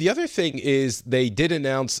 The other thing is they did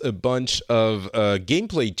announce a bunch of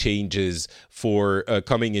gameplay changes for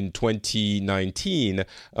coming in 2019,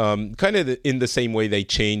 kind of in the same way they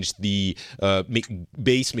changed the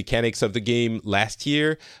base mechanics of the game last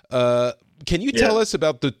year. Can you tell us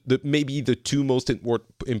about the maybe the two most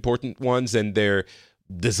important ones and their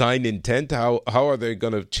design intent? How are they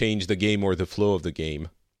going to change the game or the flow of the game?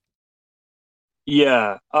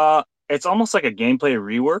 Yeah, it's almost like a gameplay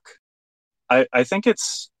rework. I think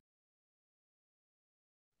it's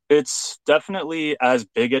definitely as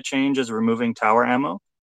big a change as removing tower ammo,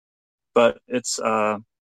 but it's a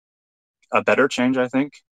better change, I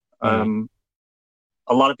think. A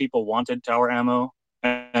lot of people wanted tower ammo,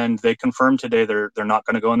 and they confirmed today they're not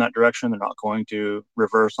going to go in that direction. They're not going to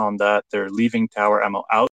reverse on that. They're leaving tower ammo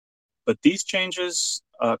out. But these changes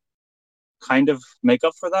kind of make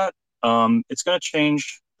up for that. It's going to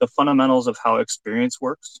change the fundamentals of how experience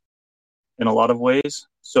works in a lot of ways.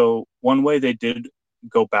 So one way they did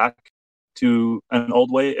go back to an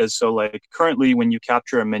old way is, so like currently when you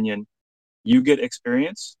capture a minion, you get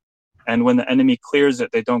experience. And when the enemy clears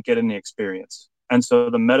it, they don't get any experience. And so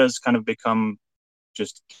the metas kind of become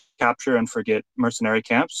just capture and forget mercenary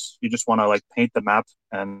camps. You just want to like paint the map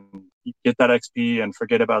and get that XP and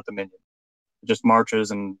forget about the minion. It just marches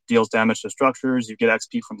and deals damage to structures. You get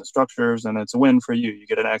XP from the structures, and it's a win for you. You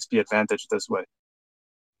get an XP advantage this way.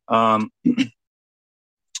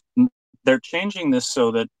 They're changing this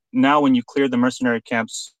so that now when you clear the mercenary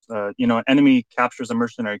camps, an enemy captures a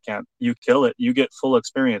mercenary camp, you kill it, you get full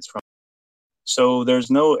experience from it. So there's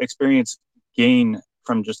no experience gain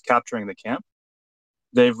from just capturing the camp.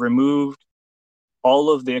 They've removed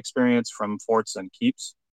all of the experience from forts and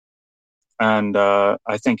keeps, and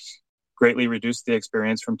I think greatly reduced the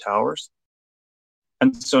experience from towers.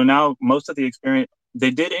 And so now most of the experience,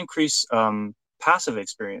 they did increase passive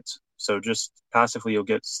experience. So just passively, you'll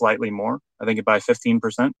get slightly more, I think by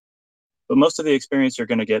 15%. But most of the experience you're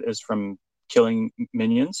going to get is from killing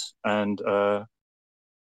minions and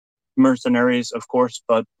mercenaries, of course,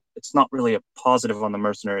 but it's not really a positive on the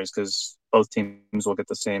mercenaries because both teams will get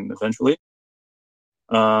the same eventually.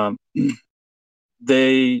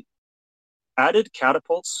 They added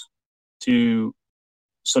catapults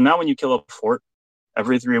so now when you kill a fort,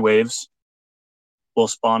 every 3 waves will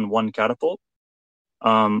spawn 1 catapult.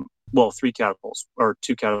 3 catapults, or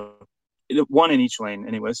 2 catapults, 1 in each lane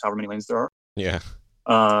anyways, however many lanes there are. Yeah.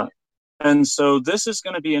 And so this is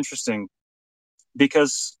going to be interesting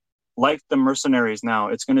because like the mercenaries now,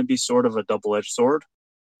 it's going to be sort of a double-edged sword.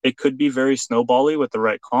 It could be very snowbally with the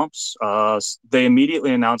right comps. They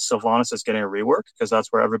immediately announced Sylvanas is getting a rework because that's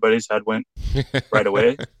where everybody's head went right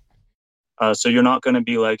away. So you're not going to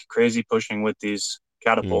be like crazy pushing with these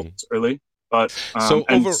catapults early. But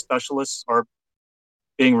specialists are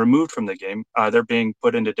being removed from the game. They're being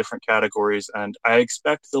put into different categories, and I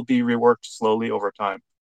expect they'll be reworked slowly over time.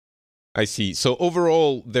 I see. So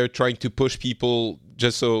overall, they're trying to push people,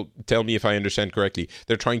 just so tell me if I understand correctly,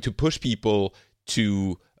 they're trying to push people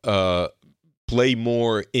to play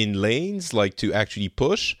more in lanes, like to actually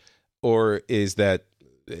push, or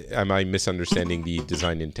am I misunderstanding the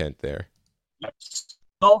design intent there?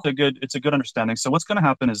 It's a good understanding. So what's going to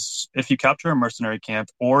happen is if you capture a mercenary camp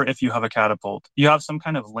or if you have a catapult, you have some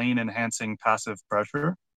kind of lane enhancing passive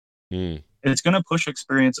pressure. It's going to push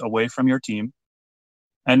experience away from your team,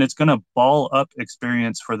 and it's going to ball up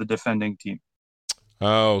experience for the defending team.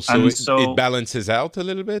 Oh, so it balances out a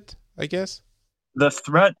little bit, I guess? The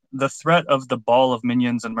threat of the ball of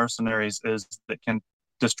minions and mercenaries is that it can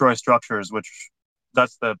destroy structures, which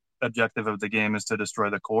that's the objective of the game, is to destroy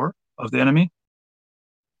the core of the enemy.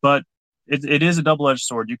 But it is a double-edged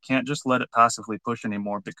sword. You can't just let it passively push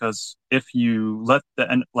anymore, because if you let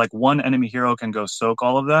one enemy hero can go soak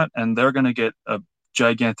all of that, and they're going to get a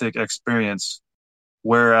gigantic experience.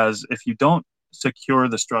 Whereas if you don't secure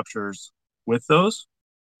the structures with those,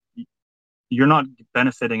 you're not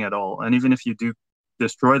benefiting at all. And even if you do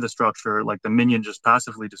destroy the structure, like the minion just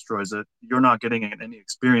passively destroys it, you're not getting any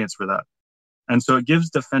experience for that. And so it gives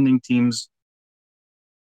defending teams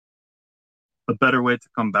a better way to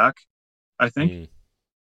come back, I think.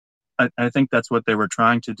 I think that's what they were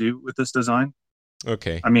trying to do with this design.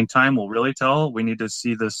 Okay. I mean, time will really tell. We need to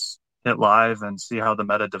see this hit live and see how the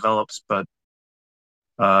meta develops. But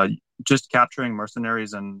just capturing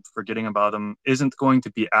mercenaries and forgetting about them isn't going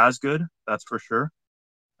to be as good, that's for sure,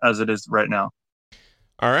 as it is right now.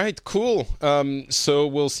 All right, cool. So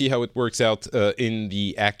we'll see how it works out in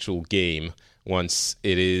the actual game once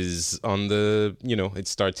it is on the, it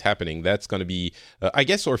starts happening. That's going to be, I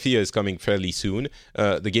guess Orphea is coming fairly soon.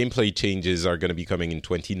 The gameplay changes are going to be coming in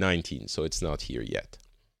 2019, so it's not here yet.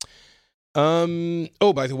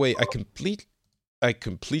 Oh, by the way, I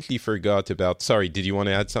completely forgot about, sorry, did you want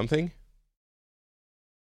to add something?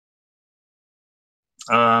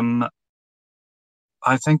 I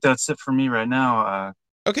think that's it for me right now.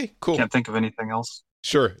 Okay, cool. Can't think of anything else.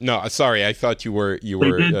 Sure. No, sorry. I thought you were.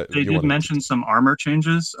 They did mention some armor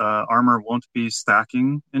changes. Armor won't be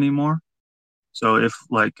stacking anymore. So if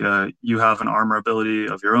you have an armor ability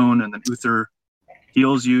of your own and then Uther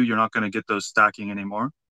heals you, you're not going to get those stacking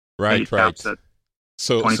anymore. Right. Caps at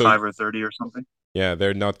 25 or 30 or something. Yeah,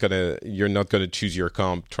 you're not gonna choose your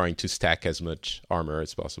comp trying to stack as much armor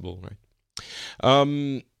as possible,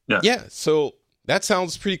 right? Yeah. So that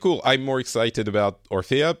sounds pretty cool. I'm more excited about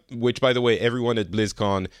Orphea, which, by the way, everyone at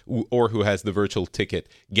BlizzCon or who has the virtual ticket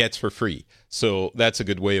gets for free. So that's a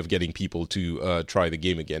good way of getting people to try the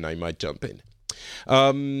game again. I might jump in.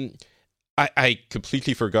 I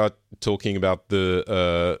completely forgot talking about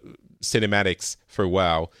the cinematics for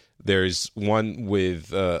WoW. There's one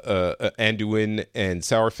with Anduin and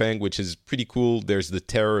Sourfang, which is pretty cool. There's the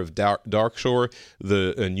Terror of Darkshore,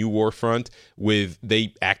 the new Warfront,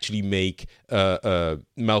 they actually make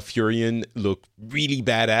Malfurion look really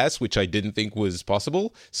badass, which I didn't think was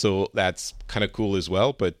possible. So that's kind of cool as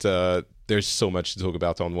well. But there's so much to talk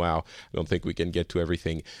about on WoW. I don't think we can get to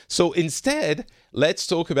everything. So instead, let's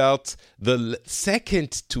talk about the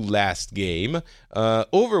second to last game,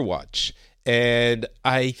 Overwatch. And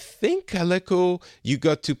I think, Aleko, you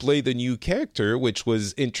got to play the new character, which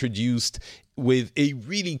was introduced with a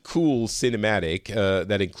really cool cinematic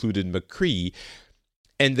that included McCree.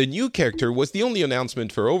 And the new character was the only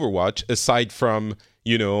announcement for Overwatch, aside from,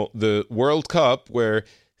 the World Cup, where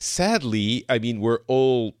sadly, I mean, we're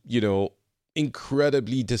all,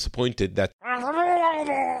 incredibly disappointed that...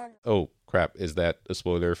 Oh, crap. Is that a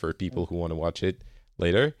spoiler for people who want to watch it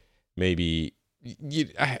later? Maybe...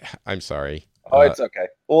 I'm sorry. Oh, it's okay.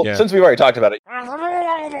 Well, since we've already talked about it,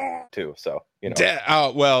 too, so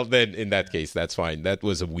well, then in that case, that's fine. That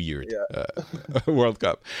was a weird World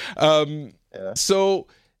Cup. So,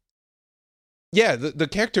 the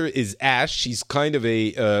character is Ashe. She's kind of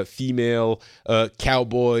a female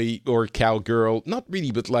cowboy or cowgirl, not really,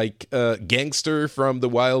 but like gangster from the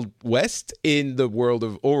Wild West in the world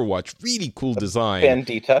of Overwatch. Really cool design.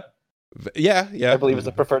 Bandita. Yeah. I believe is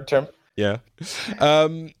the preferred term. Yeah.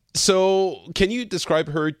 So can you describe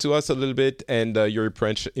her to us a little bit and your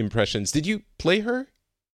impressions? Did you play her?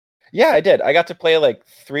 Yeah, I did. I got to play like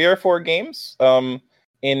 3 or 4 games in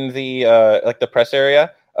the the press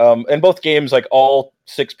area. In both games, like all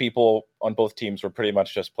 6 people on both teams were pretty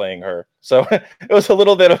much just playing her. So it was a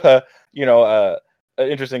little bit of a an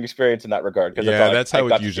interesting experience in that regard. Because that's how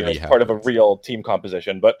it usually happens. Part of a real team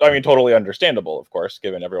composition, but I mean, totally understandable, of course,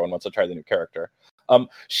 given everyone wants to try the new character.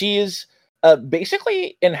 She is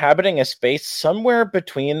basically inhabiting a space somewhere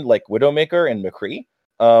between like Widowmaker and McCree.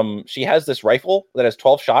 She has this rifle that has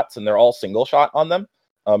 12 shots, and they're all single shot on them.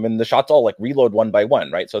 And the shots all like reload one by one,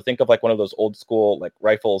 right? So think of like one of those old school like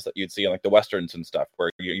rifles that you'd see in like the Westerns and stuff, where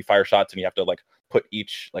you fire shots and you have to like put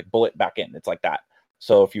each like bullet back in. It's like that.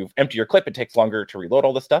 So if you empty your clip, it takes longer to reload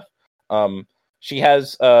all this stuff. She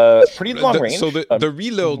has pretty long range. So the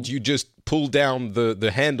reload, you just pull down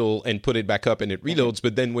the handle and put it back up and it reloads.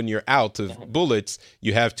 But then when you're out of bullets,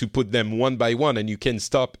 you have to put them one by one, and you can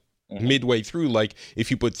stop midway through. Like if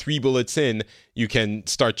you put 3 bullets in, you can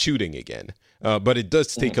start shooting again. But it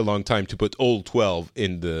does take a long time to put all 12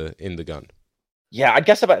 in the gun. Yeah, I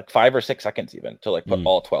guess about 5 or 6 seconds even to like put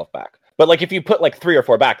all 12 back. But like if you put like 3 or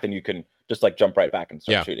 4 back, then you can just like jump right back and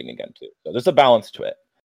start shooting again too. So there's a balance to it.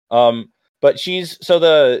 But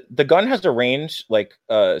the gun has a range like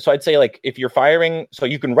so I'd say like if you're firing, so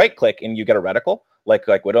you can right click and you get a reticle like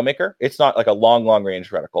Widowmaker. It's not like a long range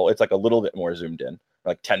reticle. It's like a little bit more zoomed in,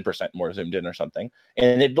 like 10% more zoomed in or something,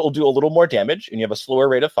 and it'll do a little more damage, and you have a slower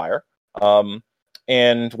rate of fire.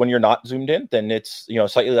 And when you're not zoomed in, then it's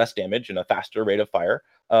slightly less damage and a faster rate of fire.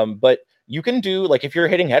 But you can do like if you're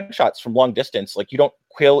hitting headshots from long distance, like you don't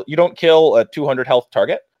kill a 200 health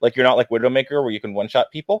target. Like you're not like Widowmaker where you can one shot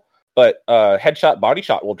people. But headshot, body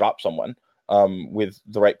shot will drop someone with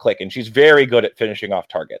the right click, and she's very good at finishing off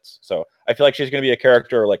targets. So I feel like she's going to be a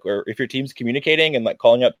character like where if your team's communicating and like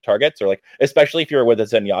calling out targets, or like especially if you're with a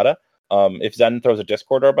Zenyatta, if Zen throws a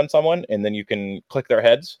Discord orb on someone and then you can click their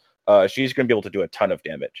heads, she's going to be able to do a ton of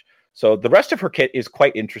damage. So the rest of her kit is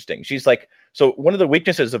quite interesting. She's like, so one of the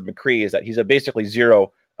weaknesses of McCree is that he's a basically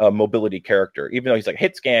zero mobility character. Even though he's like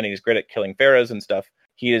hit scan and he's great at killing Pharahs and stuff,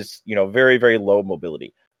 he is very, very low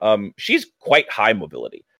mobility. She's quite high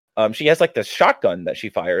mobility. She has like this shotgun that she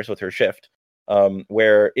fires with her shift,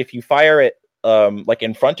 where if you fire it like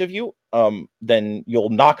in front of you, then you'll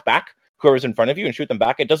knock back whoever's in front of you and shoot them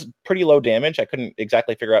back. It does pretty low damage. I couldn't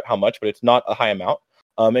exactly figure out how much, but it's not a high amount.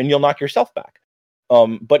 And you'll knock yourself back.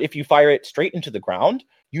 But if you fire it straight into the ground,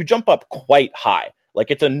 you jump up quite high. Like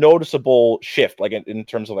it's a noticeable shift, like in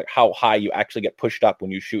terms of like how high you actually get pushed up when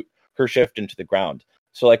you shoot her shift into the ground.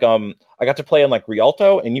 So like I got to play on like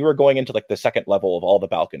Rialto, and you were going into like the second level of all the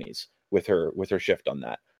balconies with her shift on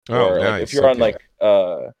that. Oh, or, nice. Like, if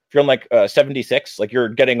you're on like 76, like you're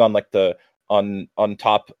getting on like the on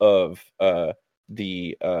top of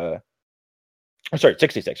the I'm sorry,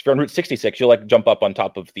 66. If you're on Route 66, you'll like jump up on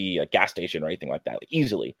top of the gas station or anything like that, like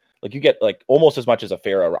easily. Like you get like almost as much as a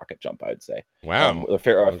Pharah rocket jump, I would say. Wow. A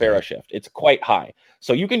Pharah shift. It's quite high.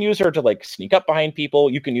 So you can use her to like sneak up behind people.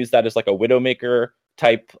 You can use that as like a Widowmaker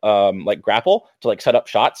type like grapple to like set up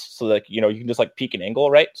shots. So like, you can just like peek an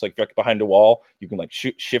angle, right? So like if you're like behind a wall, you can like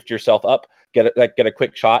shift yourself up, get a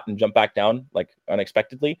quick shot and jump back down like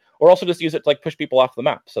unexpectedly. Or also just use it to like push people off the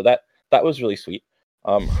map. So that was really sweet.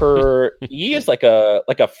 Her E is like a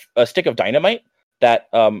stick of dynamite that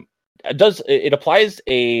applies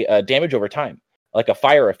a damage over time, like a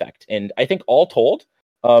fire effect. And I think all told,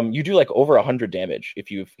 you do like over 100 damage if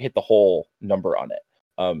you've hit the whole number on it.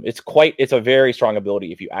 It's a very strong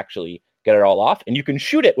ability if you actually get it all off, and you can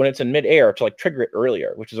shoot it when it's in midair to like trigger it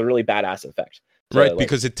earlier, which is a really badass effect. Right,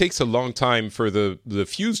 because it takes a long time for the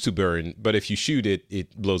fuse to burn, but if you shoot it,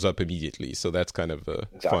 it blows up immediately. So that's kind of a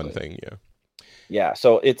fun thing, yeah. Yeah,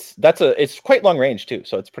 so it's quite long range too,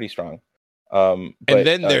 so it's pretty strong. And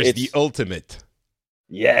then there's the ultimate.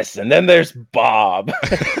 Yes, and then there's Bob.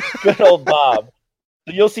 Good old Bob.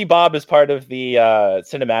 So you'll see Bob as part of the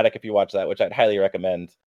cinematic if you watch that, which I'd highly recommend.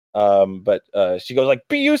 But she goes like,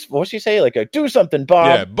 "Be useful." What's she say? Like, "Do something, Bob."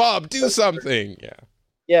 Yeah, Bob, do something. Yeah.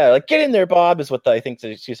 Yeah, like get in there, Bob, is what I think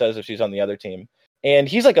she says if she's on the other team. And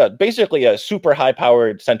he's like basically a super high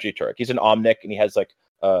powered sentry turret. He's an Omnic, and he has like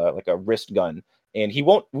a wrist gun. And he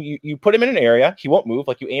won't. You put him in an area, he won't move.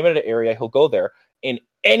 Like you aim at an area, he'll go there, and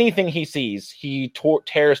anything he sees, he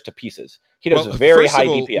tears to pieces. He does very high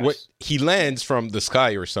DPS. He lands from the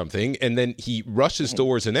sky or something, and then he rushes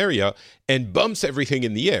towards an area and bumps everything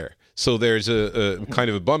in the air. So there's a kind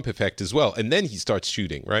of a bump effect as well, and then he starts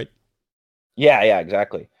shooting, right? Yeah,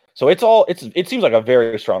 exactly. So it seems like a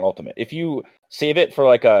very strong ultimate. If you save it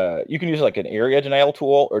for you can use like an area denial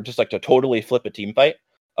tool, or just like to totally flip a team fight.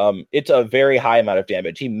 It's a very high amount of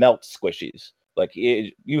damage. He melts squishies. Like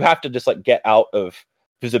you have to just like get out of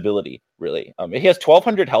visibility, really. He has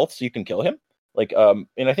 1200 health, so you can kill him. Like, and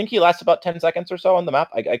I think he lasts about 10 seconds or so on the map.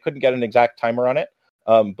 I couldn't get an exact timer on it.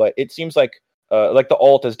 But it seems like the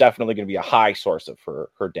ult is definitely going to be a high source of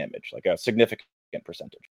her damage, like a significant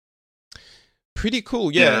percentage. Pretty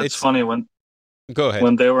cool. Yeah, it's funny when. Go ahead.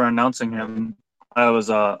 When they were announcing him, I was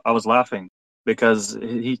laughing because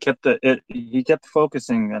he kept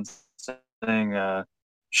focusing and saying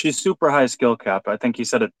she's super high skill cap. I think he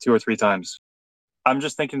said it 2 or 3 times. I'm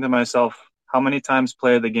just thinking to myself, how many times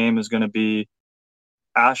play of the game is going to be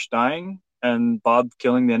Ashe dying and Bob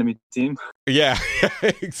killing the enemy team? Yeah,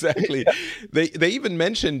 exactly. They even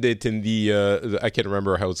mentioned it in the I can't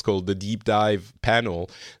remember how it's called, the deep dive panel,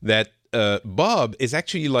 that Bob is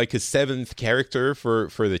actually like a 7th character for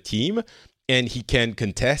the team, and he can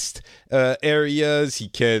contest areas. He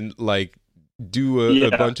can like do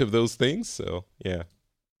a bunch of those things. So yeah,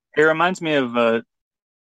 it reminds me of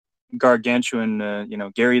Gargantuan.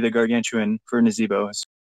 Gary the Gargantuan for Nazeebo.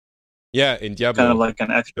 Yeah, in Diablo, kind of like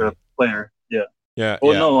an extra player. Yeah. Yeah.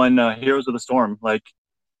 Well, yeah. no, in Heroes of the Storm, like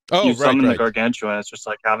you summon the Gargantuan, it's just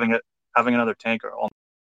like having another tanker.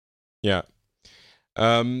 Yeah.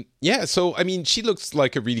 Yeah, so I mean, she looks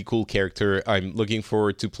like a really cool character. I'm looking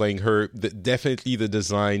forward to playing her. Definitely, the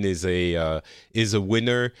design is a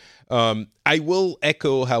winner. I will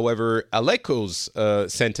echo, however, Aleko's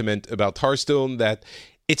sentiment about Hearthstone, that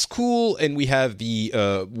it's cool, and we have the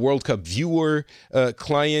World Cup viewer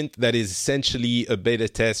client that is essentially a beta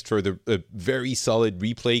test for the very solid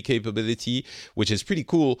replay capability, which is pretty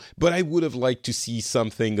cool. But I would have liked to see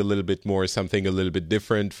something a little bit more, something a little bit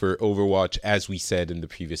different for Overwatch, as we said in the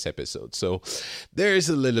previous episode. So there's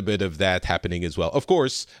a little bit of that happening as well. Of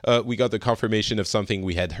course, we got the confirmation of something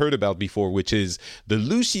we had heard about before, which is the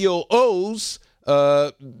Lucio O's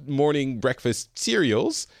morning breakfast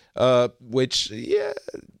cereals, which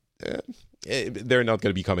they're not going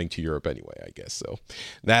to be coming to Europe anyway, I guess. So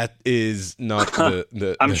that is not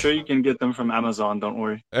the I'm sure you can get them from Amazon, don't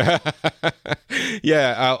worry.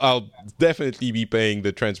 Yeah, I'll definitely be paying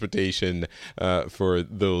the transportation for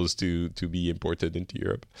those to be imported into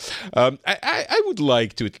Europe. I would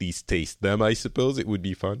like to at least taste them. I suppose it would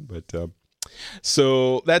be fun, but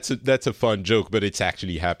so that's a fun joke, but it's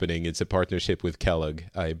actually happening. It's a partnership with Kellogg,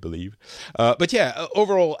 I believe. But yeah,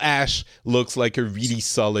 overall, Ash looks like a really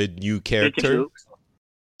solid new character.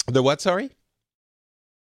 The what? Sorry.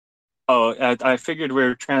 Oh, I figured we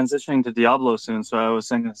were transitioning to Diablo soon, so I was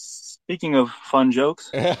saying, speaking of fun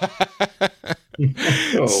jokes.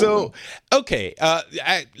 So, okay,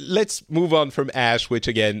 let's move on from Ash, which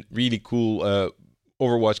again, really cool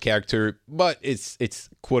Overwatch character, but it's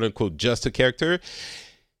quote unquote just a character,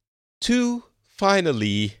 to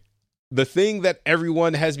finally the thing that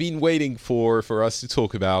everyone has been waiting for us to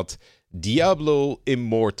talk about, Diablo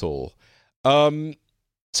Immortal. So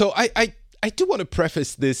I do want to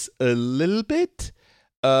preface this a little bit.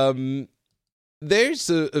 There's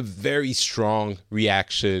a very strong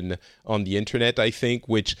reaction on the internet, I think,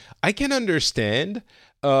 which I can understand.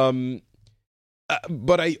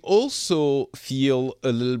 But I also feel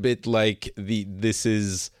a little bit like this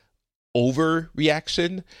is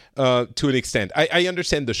overreaction to an extent. I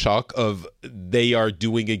understand the shock of they are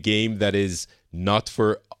doing a game that is not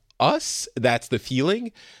for us. That's the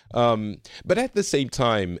feeling. But at the same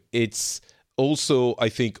time, it's also, I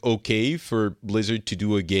think, okay for Blizzard to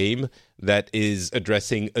do a game that is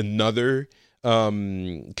addressing another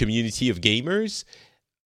community of gamers.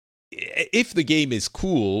 If the game is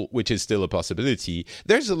cool, which is still a possibility,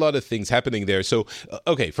 there's a lot of things happening there. So,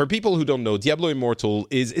 okay, for people who don't know, Diablo Immortal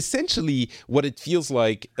is essentially what it feels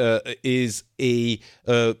like is a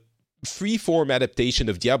free-form adaptation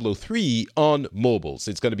of Diablo 3 on mobiles.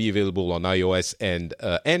 It's going to be available on iOS and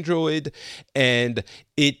Android, and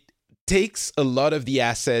it takes a lot of the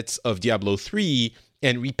assets of Diablo 3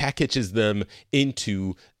 and repackages them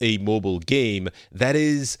into a mobile game that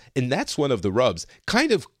is, and that's one of the rubs,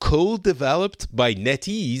 kind of co-developed by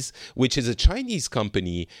NetEase, which is a Chinese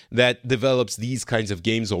company that develops these kinds of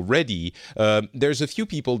games already. There's a few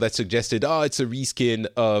people that suggested, it's a reskin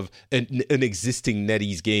of an existing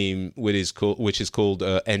NetEase game, which is called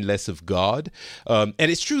Endless of God. And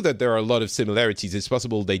it's true that there are a lot of similarities. It's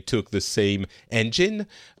possible they took the same engine.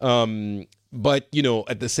 But,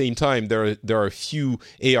 at the same time, there are a few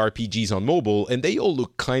ARPGs on mobile, and they all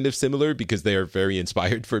look kind of similar because they are very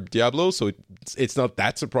inspired from Diablo. So it's not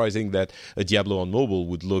that surprising that a Diablo on mobile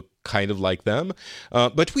would look kind of like them.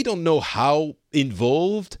 But we don't know how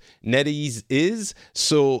involved NetEase is.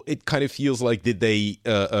 So it kind of feels like, did they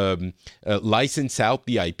license out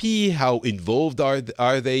the IP? How involved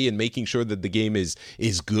are they in making sure that the game is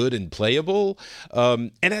good and playable?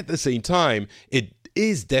 And at the same time, it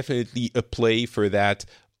is definitely a play for that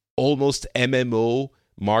almost MMO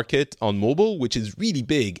market on mobile, which is really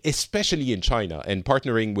big, especially in China. And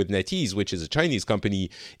partnering with NetEase, which is a Chinese company,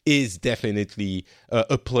 is definitely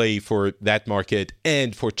a play for that market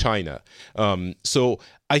and for China. So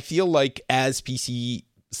I feel like as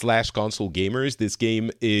PC/console gamers, this game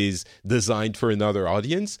is designed for another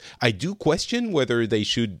audience. I do question whether they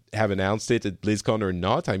should have announced it at BlizzCon or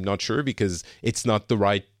not. I'm not sure because it's not the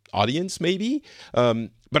right audience, maybe.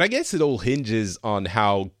 But I guess it all hinges on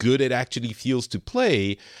how good it actually feels to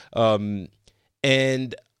play.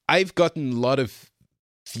 And I've gotten a lot of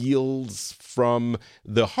feels from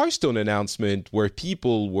the Hearthstone announcement where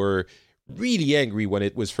people were really angry when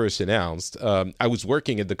it was first announced. I was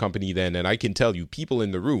working at the company then, and I can tell you, people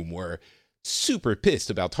in the room were super pissed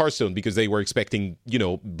about Hearthstone because they were expecting,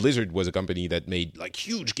 Blizzard was a company that made like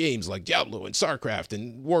huge games like Diablo and StarCraft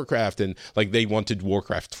and Warcraft, and like they wanted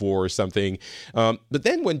Warcraft 4 or something. But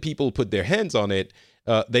then when people put their hands on it,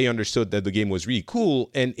 they understood that the game was really cool.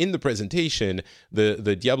 And in the presentation,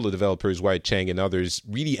 the Diablo developers, Wyatt Chang and others,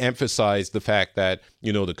 really emphasized the fact that,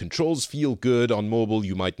 the controls feel good on mobile.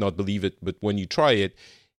 You might not believe it, but when you try it,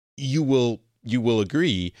 you will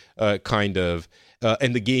agree, kind of.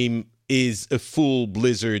 And the game is a full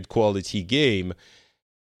Blizzard quality game.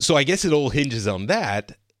 So I guess it all hinges on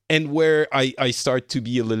that. And where I start to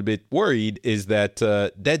be a little bit worried is that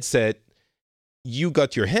Dead Set, you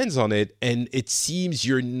got your hands on it, and it seems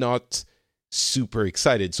you're not super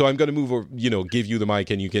excited. So I'm going to move over, give you the mic,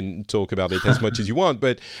 and you can talk about it as much as you want.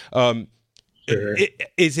 But Sure.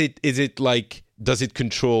 is it like, does it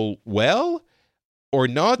control well or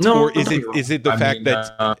not? No, or is it the fact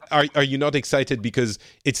that uh, are you not excited because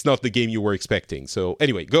it's not the game you were expecting? So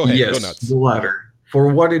anyway, go ahead, yes, go nuts. the latter. For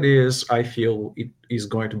what it is, I feel it is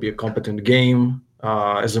going to be a competent game.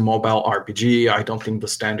 As a mobile RPG, I don't think the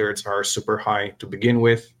standards are super high to begin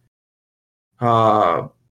with.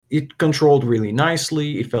 It controlled really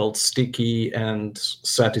nicely. It felt sticky and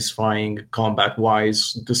satisfying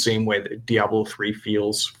combat-wise, the same way that Diablo 3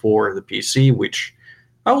 feels for the PC, which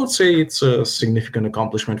I would say it's a significant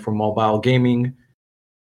accomplishment for mobile gaming.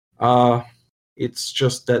 It's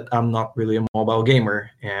just that I'm not really a mobile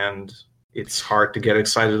gamer, and it's hard to get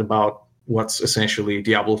excited about what's essentially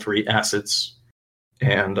Diablo 3 assets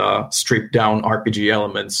and stripped down RPG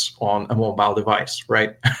elements on a mobile device,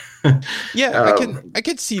 right? Yeah, I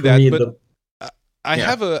can see that, but I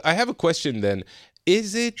have a question then.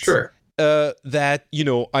 Is it Sure. That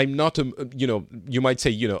I'm not a you might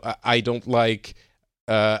say I don't like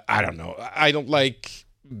I don't know, I don't like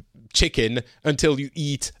chicken until you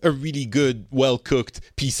eat a really good, well-cooked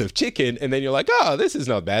piece of chicken, and then you're like, this is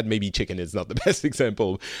not bad. Maybe chicken is not the best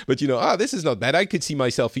example, but this is not bad. I could see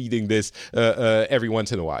myself eating this every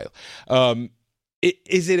once in a while.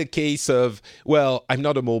 Is it a case of, well, I'm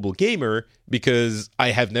not a mobile gamer because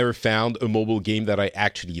I have never found a mobile game that I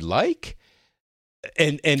actually like?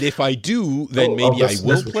 And if I do, then maybe I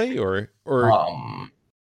will play, or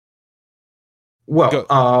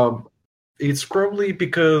it's probably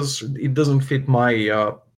because it doesn't fit my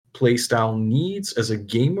playstyle needs as a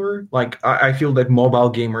gamer. Like, I feel that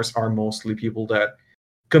mobile gamers are mostly people that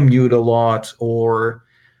commute a lot or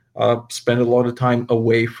spend a lot of time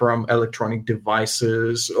away from electronic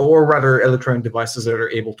devices, or rather electronic devices that are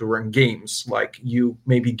able to run games. Like, you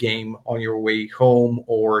maybe game on your way home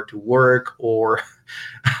or to work or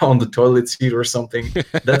on the toilet seat or something.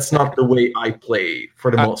 That's not the way I play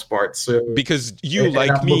for the most part. So because you,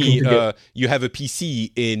 like me, you have a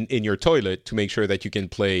PC in your toilet to make sure that you can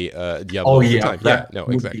play Diablo all the time. That no,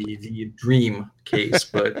 would exactly. be the dream case,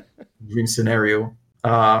 but dream scenario.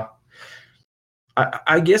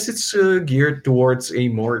 I guess it's geared towards a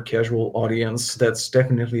more casual audience. That's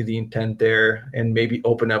definitely the intent there, and maybe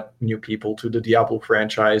open up new people to the Diablo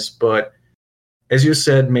franchise. But as you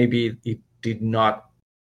said, maybe it did not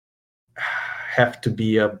have to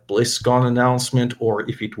be a BlizzCon announcement, or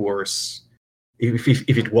if it was a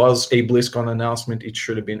BlizzCon announcement, it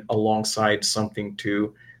should have been alongside something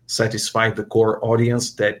to satisfy the core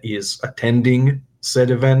audience that is attending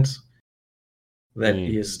said event. That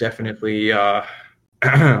is definitely a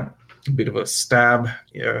bit of a stab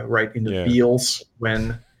right in the feels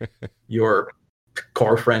when your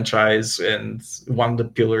core franchise and one of the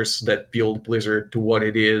pillars that build Blizzard to what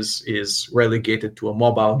it is relegated to a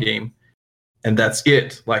mobile game, and that's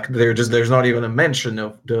it. Like, there's not even a mention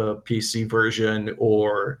of the PC version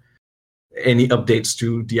or any updates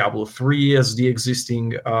to Diablo 3 as the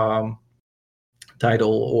existing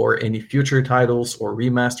title, or any future titles or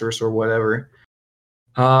remasters or whatever.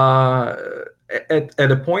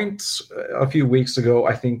 At a point a few weeks ago,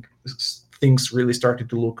 I think things really started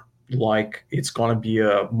to look like it's going to be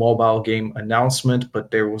a mobile game announcement,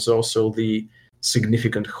 but there was also the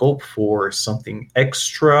significant hope for something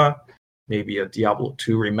extra, maybe a Diablo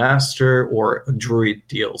 2 remaster or a Druid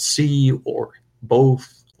DLC or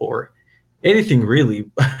both or anything really.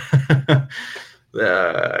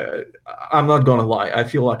 I'm not going to lie. I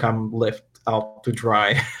feel like I'm left out to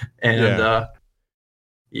dry. And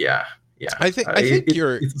I think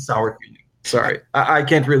it's a sour feeling. Sorry, I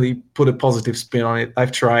can't really put a positive spin on it.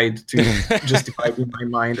 I've tried to justify it in my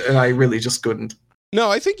mind, and I really just couldn't. No,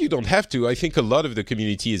 I think you don't have to. I think a lot of the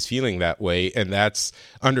community is feeling that way, and that's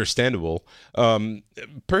understandable.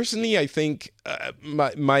 Personally, I think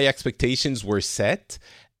my expectations were set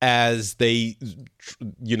as they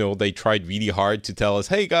tried really hard to tell us,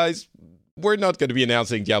 hey guys, we're not going to be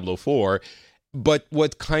announcing Diablo 4. But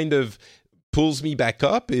what kind of pulls me back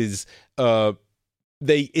up is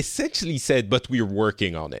they essentially said, but we're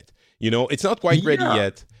working on it. It's not quite ready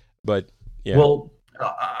yet, but yeah. Well,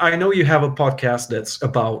 I know you have a podcast that's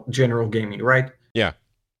about general gaming, right? Yeah.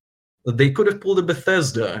 They could have pulled a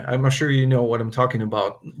Bethesda. I'm not sure you know what I'm talking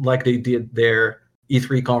about, like they did their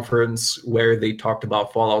E3 conference where they talked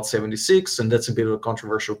about Fallout 76, and that's a bit of a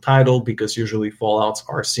controversial title because usually Fallouts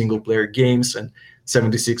are single-player games and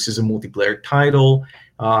 76 is a multiplayer title.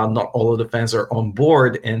 Not all of the fans are on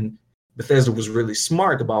board, and Bethesda was really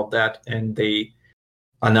smart about that, and they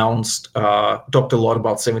talked a lot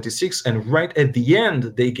about 76, and right at the end,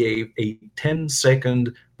 they gave a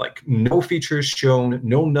 10-second, no features shown,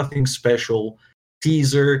 no nothing special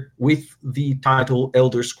teaser with the title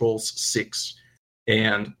Elder Scrolls 6.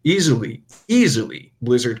 And easily,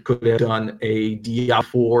 Blizzard could have done a Diablo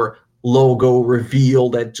 4 logo reveal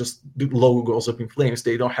that just the logo goes up in flames.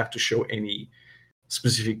 They don't have to show any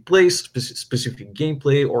specific place, specific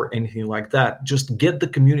gameplay, or anything like that. Just get the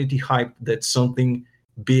community hyped that something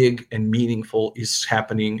big and meaningful is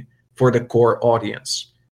happening for the core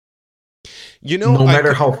audience. No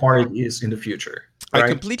matter how far it is in the future. Right? I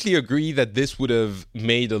completely agree that this would have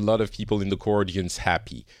made a lot of people in the core audience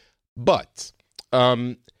happy. But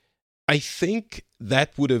I think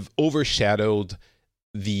that would have overshadowed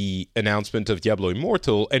the announcement of Diablo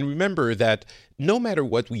Immortal. And remember that no matter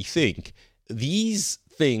what we think, these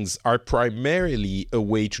things are primarily a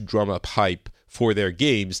way to drum up hype for their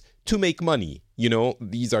games to make money.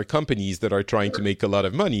 These are companies that are trying to make a lot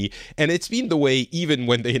of money, and it's been the way even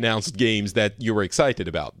when they announced games that you were excited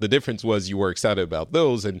about. The difference was you were excited about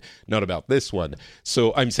those and not about this one.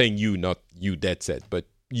 So I'm saying you, not you, Dead Set, but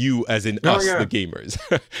you as in us, the gamers.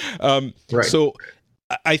 Right. So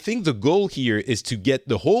I think the goal here is to get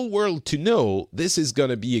the whole world to know this is going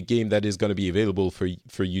to be a game that is going to be available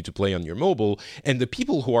for you to play on your mobile. And the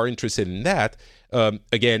people who are interested in that,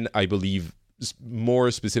 again, I believe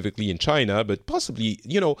more specifically in China, but possibly,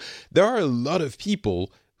 there are a lot of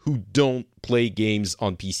people who don't play games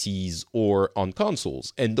on PCs or on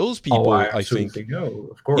consoles. And those people, I think... No,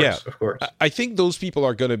 of course, of course. I think those people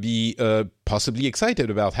are going to be possibly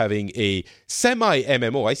excited about having a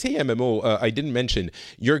semi-MMO. I say MMO, I didn't mention,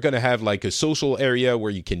 you're going to have a social area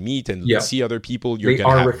where you can meet and see other people. You're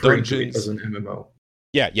going to have dungeons. To it as an MMO.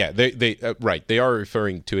 Yeah, they right. They are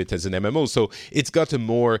referring to it as an MMO, so it's got a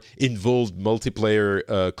more involved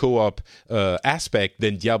multiplayer co-op aspect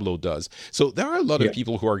than Diablo does. So there are a lot of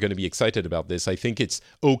people who are going to be excited about this. I think it's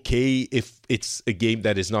okay if it's a game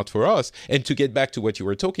that is not for us. And to get back to what you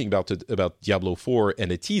were talking about Diablo 4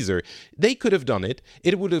 and a teaser, they could have done it.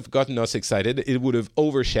 It would have gotten us excited. It would have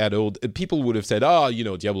overshadowed. People would have said,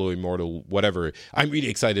 Diablo Immortal, whatever. I'm really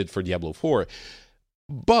excited for Diablo 4.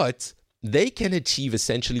 But they can achieve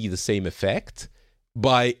essentially the same effect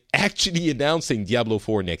by actually announcing Diablo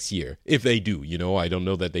 4 next year. If they do, I don't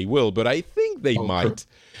know that they will, but I think they might.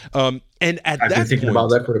 And at I've that been thinking point, about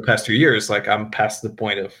that for the past 2 years. I'm past the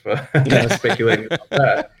point of speculating about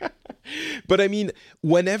that. But I mean,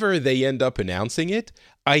 whenever they end up announcing it,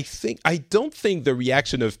 I don't think the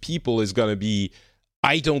reaction of people is going to be,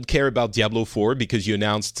 I don't care about Diablo 4 because you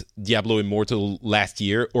announced Diablo Immortal last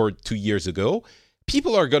year or 2 years ago.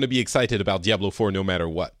 People are going to be excited about Diablo 4 no matter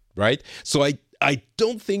what, right? So I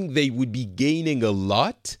don't think they would be gaining a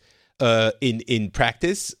lot in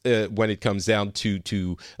practice when it comes down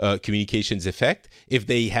to communications effect if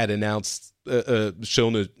they had announced,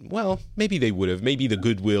 maybe they would have. Maybe the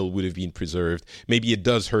goodwill would have been preserved. Maybe it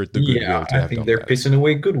does hurt the goodwill to have done that. I think they're pissing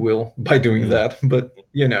away goodwill by doing that, but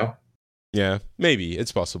Yeah, maybe.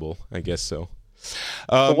 It's possible. I guess so.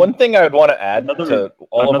 The one thing I would want to add to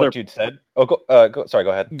all of what you'd said. Sorry, go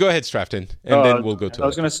ahead. Go ahead, Strafton, and then we'll go to. I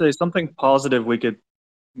was going to say something positive. We could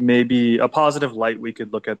maybe a positive light we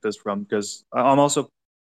could look at this from, because I'm also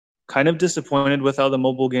kind of disappointed with how the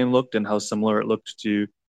mobile game looked and how similar it looked to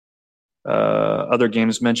other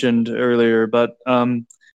games mentioned earlier. But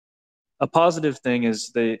a positive thing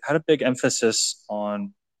is they had a big emphasis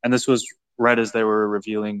on, and this was right as they were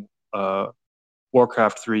revealing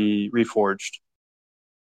Warcraft 3 Reforged.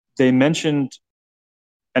 They mentioned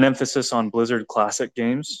an emphasis on Blizzard Classic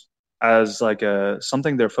games as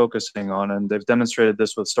something they're focusing on, and they've demonstrated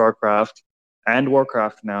this with StarCraft and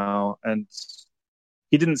Warcraft now. And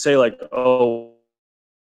he didn't say we're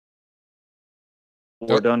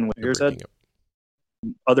done with. Here's that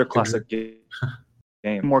other classic game.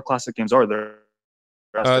 More classic games are there?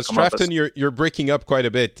 Strafton, you're breaking up quite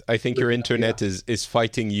a bit. I think your internet is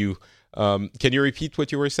fighting you. Can you repeat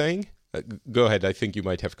what you were saying? Go ahead. I think you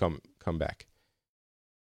might have come back.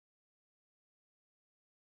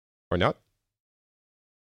 Or not?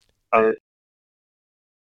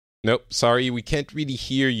 Nope, sorry, we can't really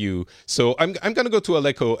hear you. So I'm going to go to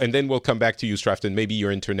Aleko, and then we'll come back to you, Strafton. Maybe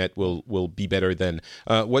your internet will be better then.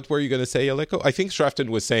 What were you going to say, Aleko? I think Strafton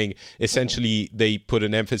was saying essentially they put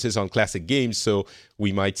an emphasis on classic games, so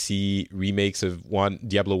we might see remakes of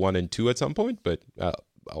Diablo 1 and 2 at some point, but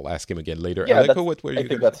I'll ask him again later. Yeah, Aleko, what were you I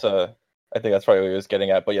think that's probably what he was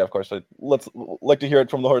getting at. But yeah, of course, let's like to hear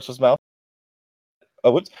it from the horse's mouth. I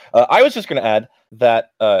was just going to add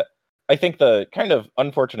that I think the kind of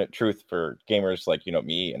unfortunate truth for gamers like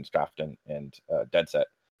me and Strafton and Dead Set,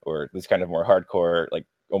 or this kind of more hardcore, like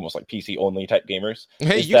almost like PC only type gamers.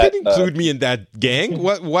 Hey, you can include me in that gang.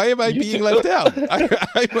 Why am I being left out?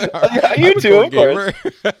 You too, of course.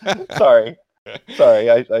 Sorry,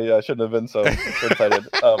 I shouldn't have been so excited.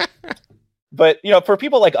 But for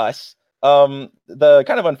people like us, the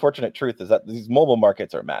kind of unfortunate truth is that these mobile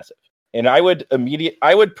markets are massive. And I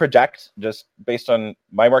would project, just based on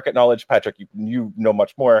my market knowledge, Patrick, you know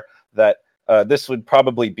much more, that this would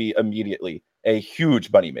probably be immediately a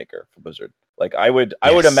huge moneymaker for Blizzard. Like I would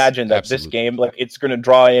imagine that This game, like it's going to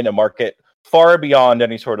draw in a market far beyond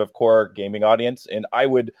any sort of core gaming audience, and I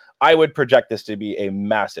would project this to be a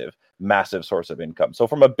massive source of income. So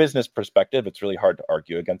from a business perspective, it's really hard to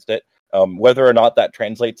argue against it. Whether or not that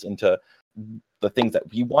translates into the things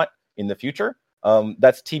that we want in the future,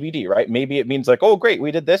 that's TBD, right? Maybe it means like, oh, great, we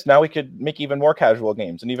did this. Now we could make even more casual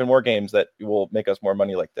games and even more games that will make us more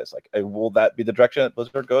money like this. Like, will that be the direction that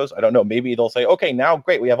Blizzard goes? I don't know. Maybe they'll say, okay, now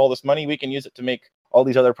great, we have all this money. We can use it to make all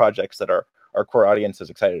these other projects that our core audience is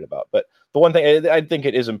excited about. But the one thing I think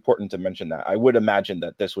it is important to mention that I would imagine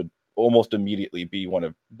that this would almost immediately be one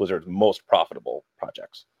of Blizzard's most profitable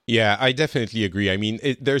projects. Yeah, I definitely agree. I mean,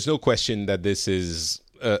 there's no question that this is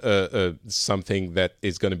something that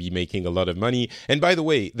is going to be making a lot of money. And by the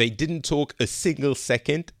way, they didn't talk a single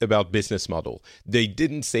second about business model. They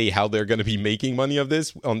didn't say how they're going to be making money on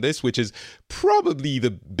this, which is probably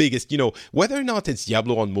the biggest, whether or not it's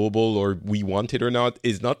Diablo on mobile or we want it or not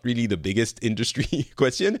is not really the biggest industry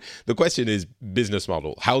question. The question is business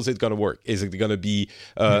model. How's it going to work? Is it going to be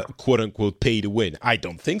quote unquote pay to win? I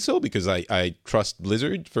don't think so, because I trust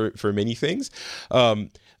Blizzard for many things.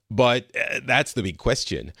 But that's the big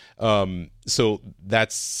question. So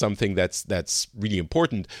that's something that's really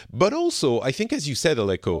important. But also, I think, as you said,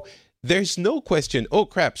 Aleko, there's no question, oh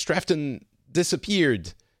crap, Strafton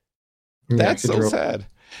disappeared. That's so sad.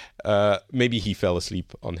 Maybe he fell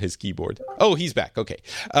asleep on his keyboard. Oh, he's back. Okay.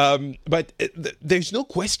 But there's no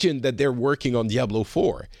question that they're working on Diablo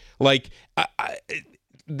 4. Like,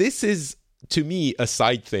 this is, to me, a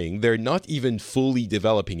side thing. They're not even fully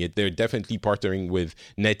developing it. They're definitely partnering with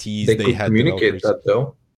NetEase. They could communicate that,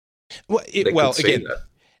 though. Well, again, that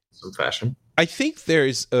in some fashion. I think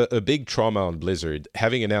there's a big trauma on Blizzard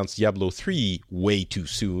having announced Diablo 3 way too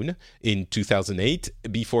soon in 2008,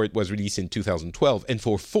 before it was released in 2012. And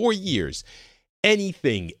for 4 years,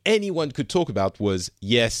 anything anyone could talk about was,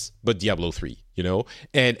 yes, but Diablo 3.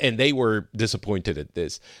 And they were disappointed at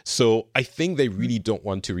this. So I think they really don't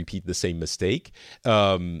want to repeat the same mistake.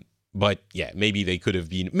 But yeah, maybe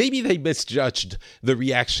maybe they misjudged the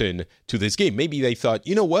reaction to this game. Maybe they thought,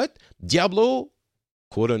 you know what, Diablo,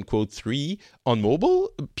 quote unquote 3 on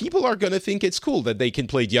mobile, people are going to think it's cool that they can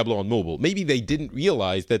play Diablo on mobile. Maybe they didn't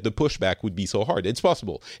realize that the pushback would be so hard. It's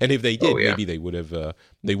possible. And if they did, maybe they would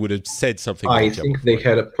have said something. I think they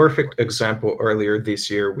had a perfect example earlier this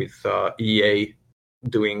year with EA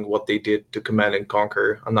doing what they did to Command and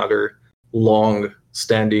Conquer, another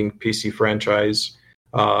long-standing PC franchise,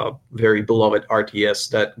 very beloved RTS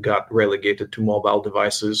that got relegated to mobile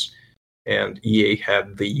devices. And EA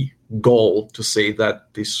had the goal to say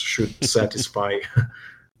that this should satisfy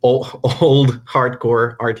old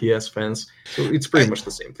hardcore RTS fans. So it's pretty much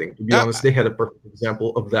the same thing. To be honest, they had a perfect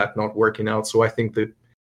example of that not working out. So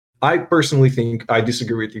I personally think, I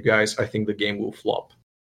disagree with you guys. I think the game will flop.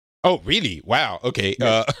 Oh, really? Wow. Okay.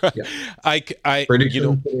 Yeah.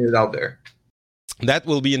 Prediction, putting it out there. That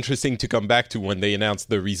will be interesting to come back to when they announce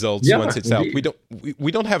the results once it's indeed. out.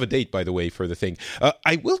 We don't have a date, by the way, for the thing.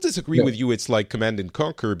 I will disagree with you. It's like Command and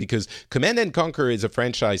Conquer, because Command and Conquer is a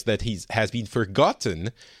franchise that has been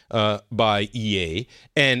forgotten by EA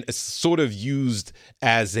and sort of used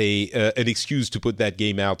as an excuse to put that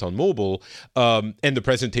game out on mobile. And the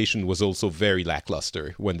presentation was also very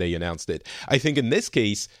lackluster when they announced it. I think in this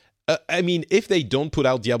case, if they don't put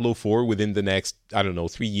out Diablo 4 within the next,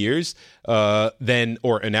 3 years, or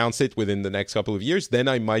announce it within the next couple of years, then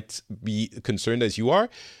I might be concerned as you are.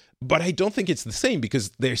 but I don't think it's the same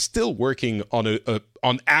because they're still working on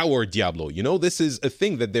on our Diablo. You know, this is a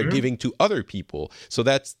thing that they're giving to other people. So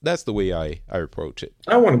that's the way I approach it.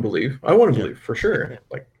 I want to believe. For sure.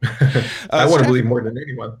 Like, I want to believe more than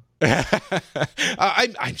anyone.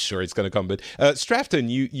 I'm sure it's going to come. But Strafton,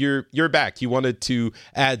 you're back. You wanted to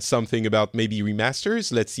add something about maybe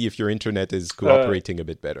remasters. Let's see if your internet is cooperating a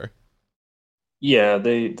bit better. Yeah,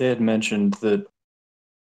 they had mentioned that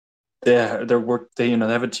they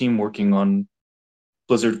have a team working on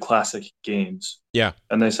Blizzard classic games. Yeah,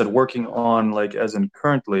 and they said working on like as in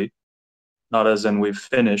currently, not as in we've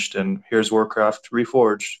finished and here's Warcraft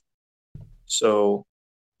Reforged. So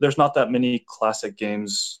there's not that many classic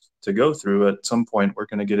games to go through. At some point, we're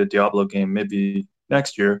going to get a Diablo game, maybe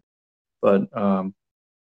next year. But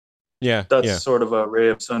that's sort of a ray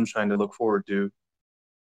of sunshine to look forward to.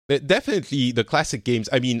 Definitely the classic games.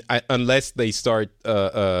 I mean, unless they start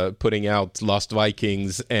putting out Lost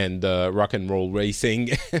Vikings and Rock and Roll Racing,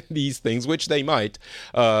 these things, which they might.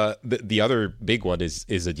 The other big one is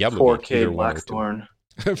a Diablo 4K Blackthorn.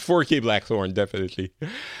 4K Blackthorn, definitely.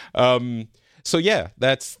 So yeah,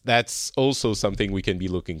 that's also something we can be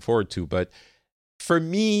looking forward to. But for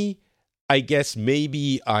me, I guess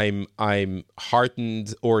maybe I'm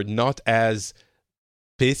heartened or not as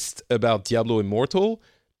pissed about Diablo Immortal,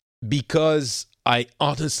 because I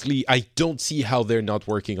don't see how they're not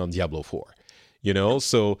working on Diablo 4, you know?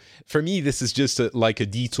 So for me, this is just like a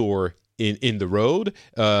detour in the road.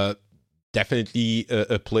 Definitely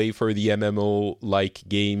a play for the MMO-like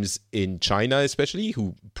games in China, especially,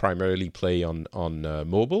 who primarily play on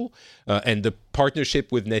mobile. And the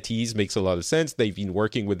partnership with NetEase makes a lot of sense. They've been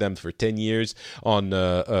working with them for 10 years on,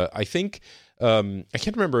 I think... I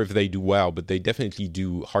can't remember if they do WoW, but they definitely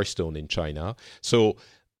do Hearthstone in China. So...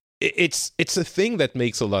 It's a thing that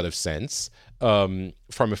makes a lot of sense from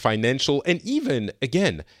a financial, and even,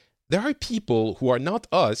 again, there are people who are not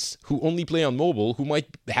us, who only play on mobile, who might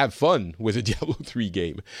have fun with a Diablo 3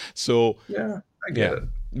 game. So yeah, I get it.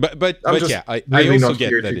 But yeah, I really also not get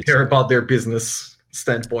here that to care about their business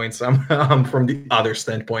standpoints. I'm from the other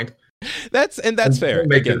standpoint. That's fair.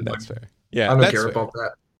 Again, that's fair. Yeah, I don't care about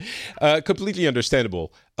that. Completely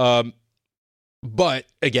understandable. But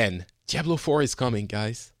again, Diablo 4 is coming,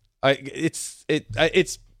 guys. It's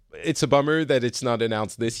a bummer that it's not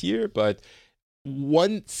announced this year, but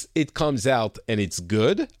once it comes out and it's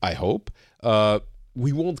good, I hope,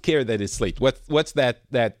 we won't care that it's late. What's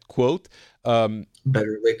that quote?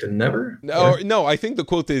 Better late than never? No, I think the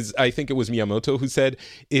quote is, I think it was Miyamoto who said,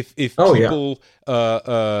 if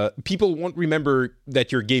people won't remember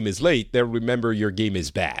that your game is late, they'll remember your game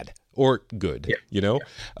is bad or good, you know?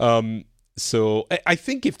 Yeah. So I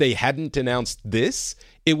think if they hadn't announced this,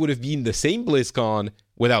 it would have been the same BlizzCon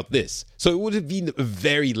without this. So it would have been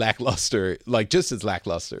very lackluster, like just as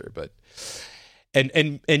lackluster, but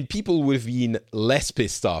and people would have been less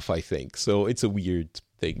pissed off, I think. So it's a weird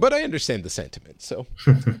thing, but I understand the sentiment. So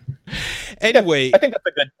anyway, I think that's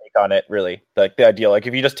a good take on it, really. Like the idea, like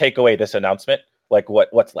if you just take away this announcement, like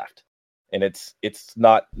what's left? And it's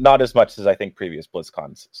not as much as I think previous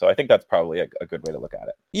BlizzCons. So I think that's probably a good way to look at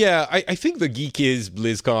it. Yeah, I think the Geek Is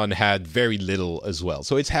BlizzCon had very little as well.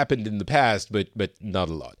 So it's happened in the past, but not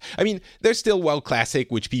a lot. I mean, there's still WoW Classic,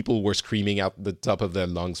 which people were screaming out the top of their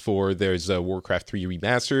lungs for. There's Warcraft 3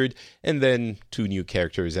 Remastered, and then 2 new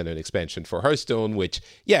characters and an expansion for Hearthstone, which,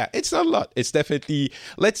 yeah, it's not a lot. It's definitely,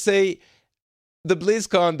 let's say, the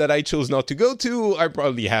BlizzCon that I chose not to go to, I'm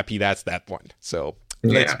probably happy that's that one. So...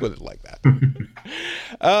 let's put it like that.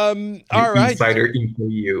 All right. Insider info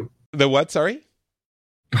you. The what? Sorry?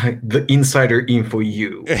 The insider info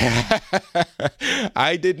you.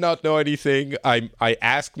 I did not know anything. I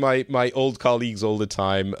ask my old colleagues all the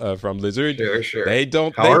time from Blizzard. Sure. They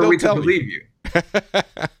don't. How they are don't we tell to believe you?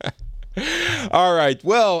 All right.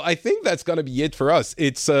 Well, I think that's going to be it for us.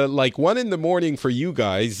 It's like 1 a.m. for you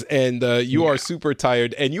guys, and you are super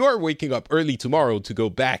tired, and you are waking up early tomorrow to go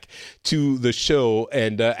back to the show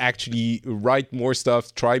and actually write more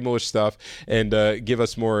stuff, try more stuff, and give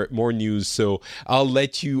us more news. So I'll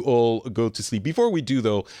let you all go to sleep. Before we do,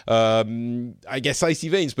 though, I guess Icy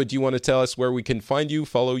Veins, but do you want to tell us where we can find you,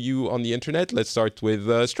 follow you on the internet? Let's start with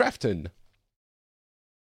Strafton.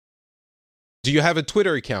 Do you have a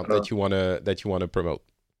Twitter account that you wanna promote?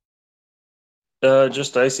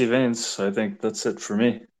 Just Icy Veins. I think that's it for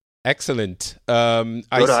me. Excellent. Go to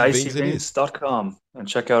icyveins.com and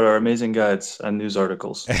check out our amazing guides and news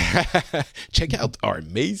articles. Check out our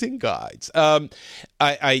amazing guides.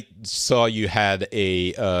 I saw you had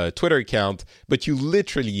a Twitter account, but you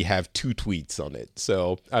literally have 2 tweets on it.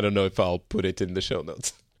 So I don't know if I'll put it in the show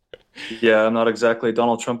notes. Yeah, I'm not exactly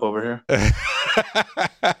Donald Trump over here.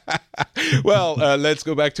 Well, let's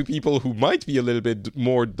go back to people who might be a little bit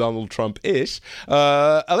more Donald Trump-ish.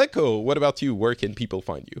 Aleko, what about you? Where can people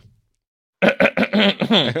find you?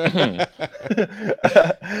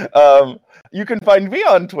 You can find me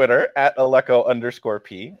on Twitter at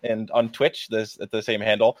Aleko_P and on Twitch at the same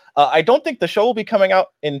handle. I don't think the show will be coming out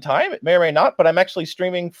in time. It may or may not, but I'm actually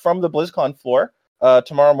streaming from the BlizzCon floor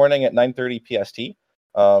tomorrow morning at 9:30 PST.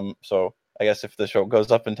 So I guess if the show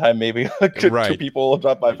goes up in time, maybe two people will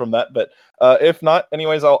drop by from that. But if not,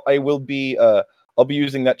 anyways, I'll be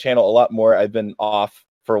using that channel a lot more. I've been off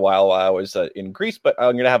for a while I was in Greece, but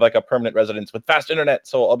I'm going to have like a permanent residence with fast internet,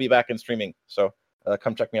 so I'll be back in streaming. So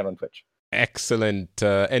come check me out on Twitch. Excellent.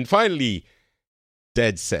 And finally,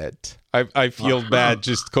 Dead Set. I feel bad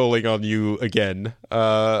just calling on you again.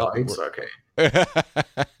 It's okay.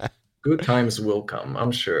 Good times will come,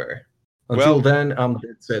 I'm sure. Until then, I'm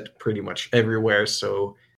Dead Set pretty much everywhere,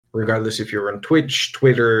 so regardless if you're on Twitch,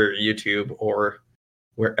 Twitter, YouTube, or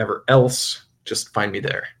wherever else, just find me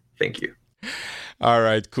there. Thank you. All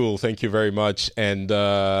right, cool. Thank you very much. And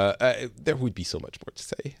there would be so much more to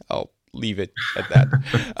say. I'll leave it at that.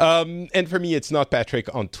 And for me, it's Not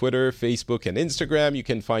Patrick on Twitter, Facebook, and Instagram. You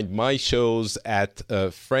can find my shows at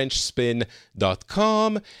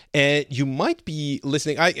FrenchSpin.com. And you might be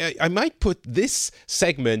listening. I might put this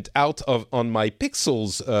segment out on my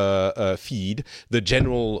Pixels feed, the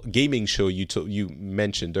general gaming show you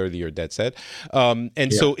mentioned earlier, Dead Set.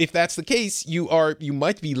 So if that's the case, you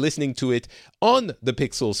might be listening to it on the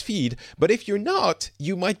Pixels feed. But if you're not,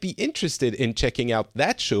 you might be interested in checking out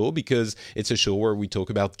that show, because it's a show where we talk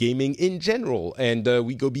about gaming in general, and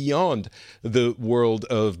we go beyond the world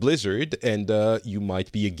of Blizzard, and you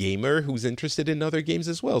might be a gamer who's interested in other games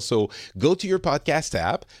as well. So go to your podcast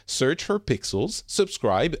app, search for Pixels,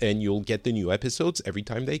 subscribe, and you'll get the new episodes every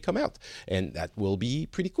time they come out, and that will be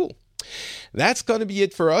pretty cool. That's going to be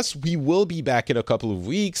it for us. We will be back in a couple of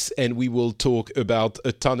weeks, and we will talk about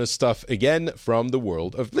a ton of stuff again from the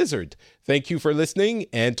world of Blizzard. Thank you for listening,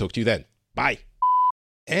 and talk to you then. Bye.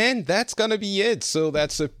 And that's going to be it. So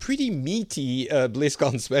that's a pretty meaty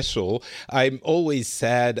BlizzCon special. I'm always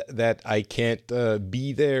sad that I can't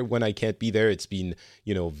be there when I can't be there. It's been,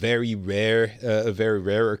 very rare, a very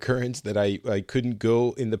rare occurrence that I couldn't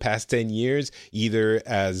go in the past 10 years, either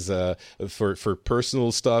as for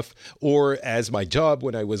personal stuff or as my job.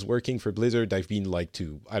 When I was working for Blizzard, I've been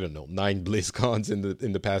to, 9 BlizzCons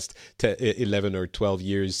in the past 11 or 12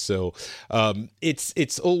 years. So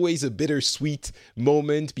it's always a bittersweet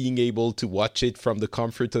moment being able to watch it from the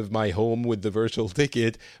comfort of my home with the virtual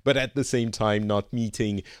ticket, but at the same time not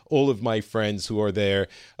meeting all of my friends who are there.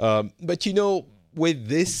 But with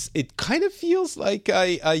this, it kind of feels like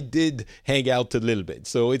I did hang out a little bit.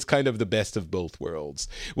 So it's kind of the best of both worlds.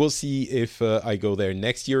 We'll see if I go there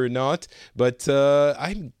next year or not. But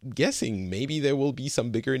I'm guessing maybe there will be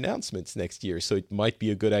some bigger announcements next year. So it might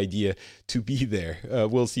be a good idea to be there.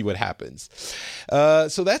 We'll see what happens.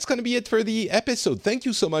 So that's going to be it for the episode. Thank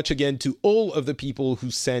you so much again to all of the people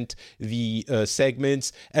who sent the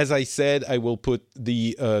segments. As I said, I will put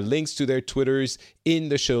the links to their Twitters in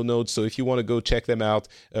the show notes. So if you want to go check them out,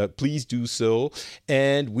 please do so.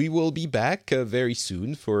 And we will be back very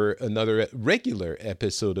soon for another regular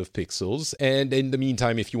episode of Pixels. And in the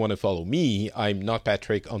meantime, if you want to follow me, I'm Not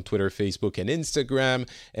Patrick on Twitter, Facebook, and Instagram.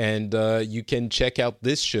 And you can check out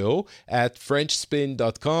this show at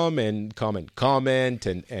FrenchSpin.com and comment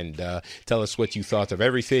and tell us what you thought of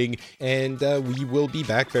everything. And we will be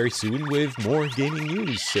back very soon with more gaming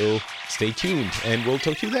news. So stay tuned, and we'll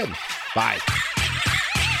talk to you then. Bye.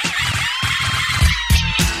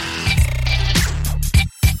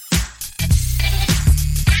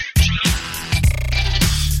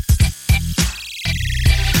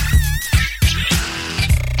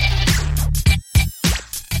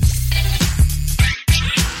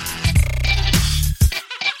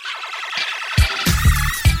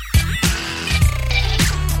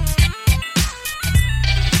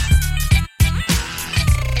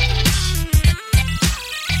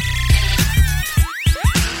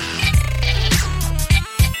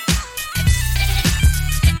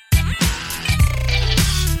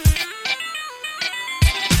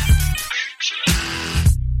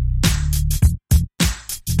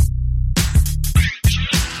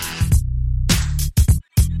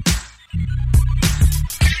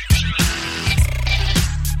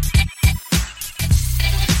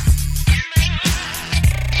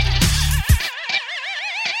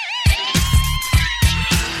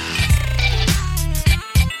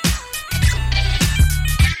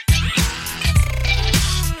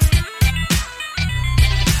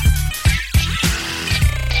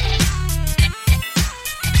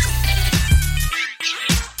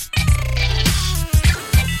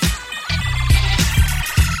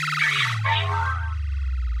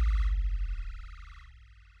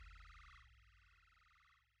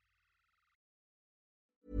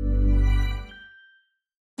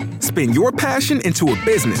 spin your passion into a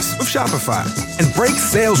business with Shopify and break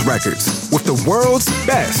sales records with the world's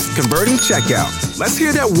best converting checkout. Let's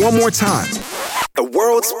hear that one more time. The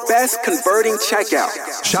world's best converting checkout.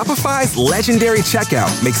 Shopify's legendary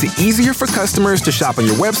checkout makes it easier for customers to shop on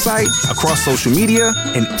your website, across social media,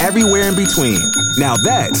 and everywhere in between. Now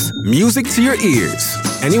that's music to your ears.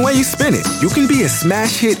 Any way you spin it, you can be a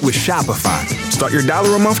smash hit with Shopify. Start your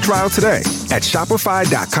 $1 a month trial today at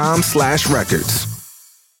shopify.com/records.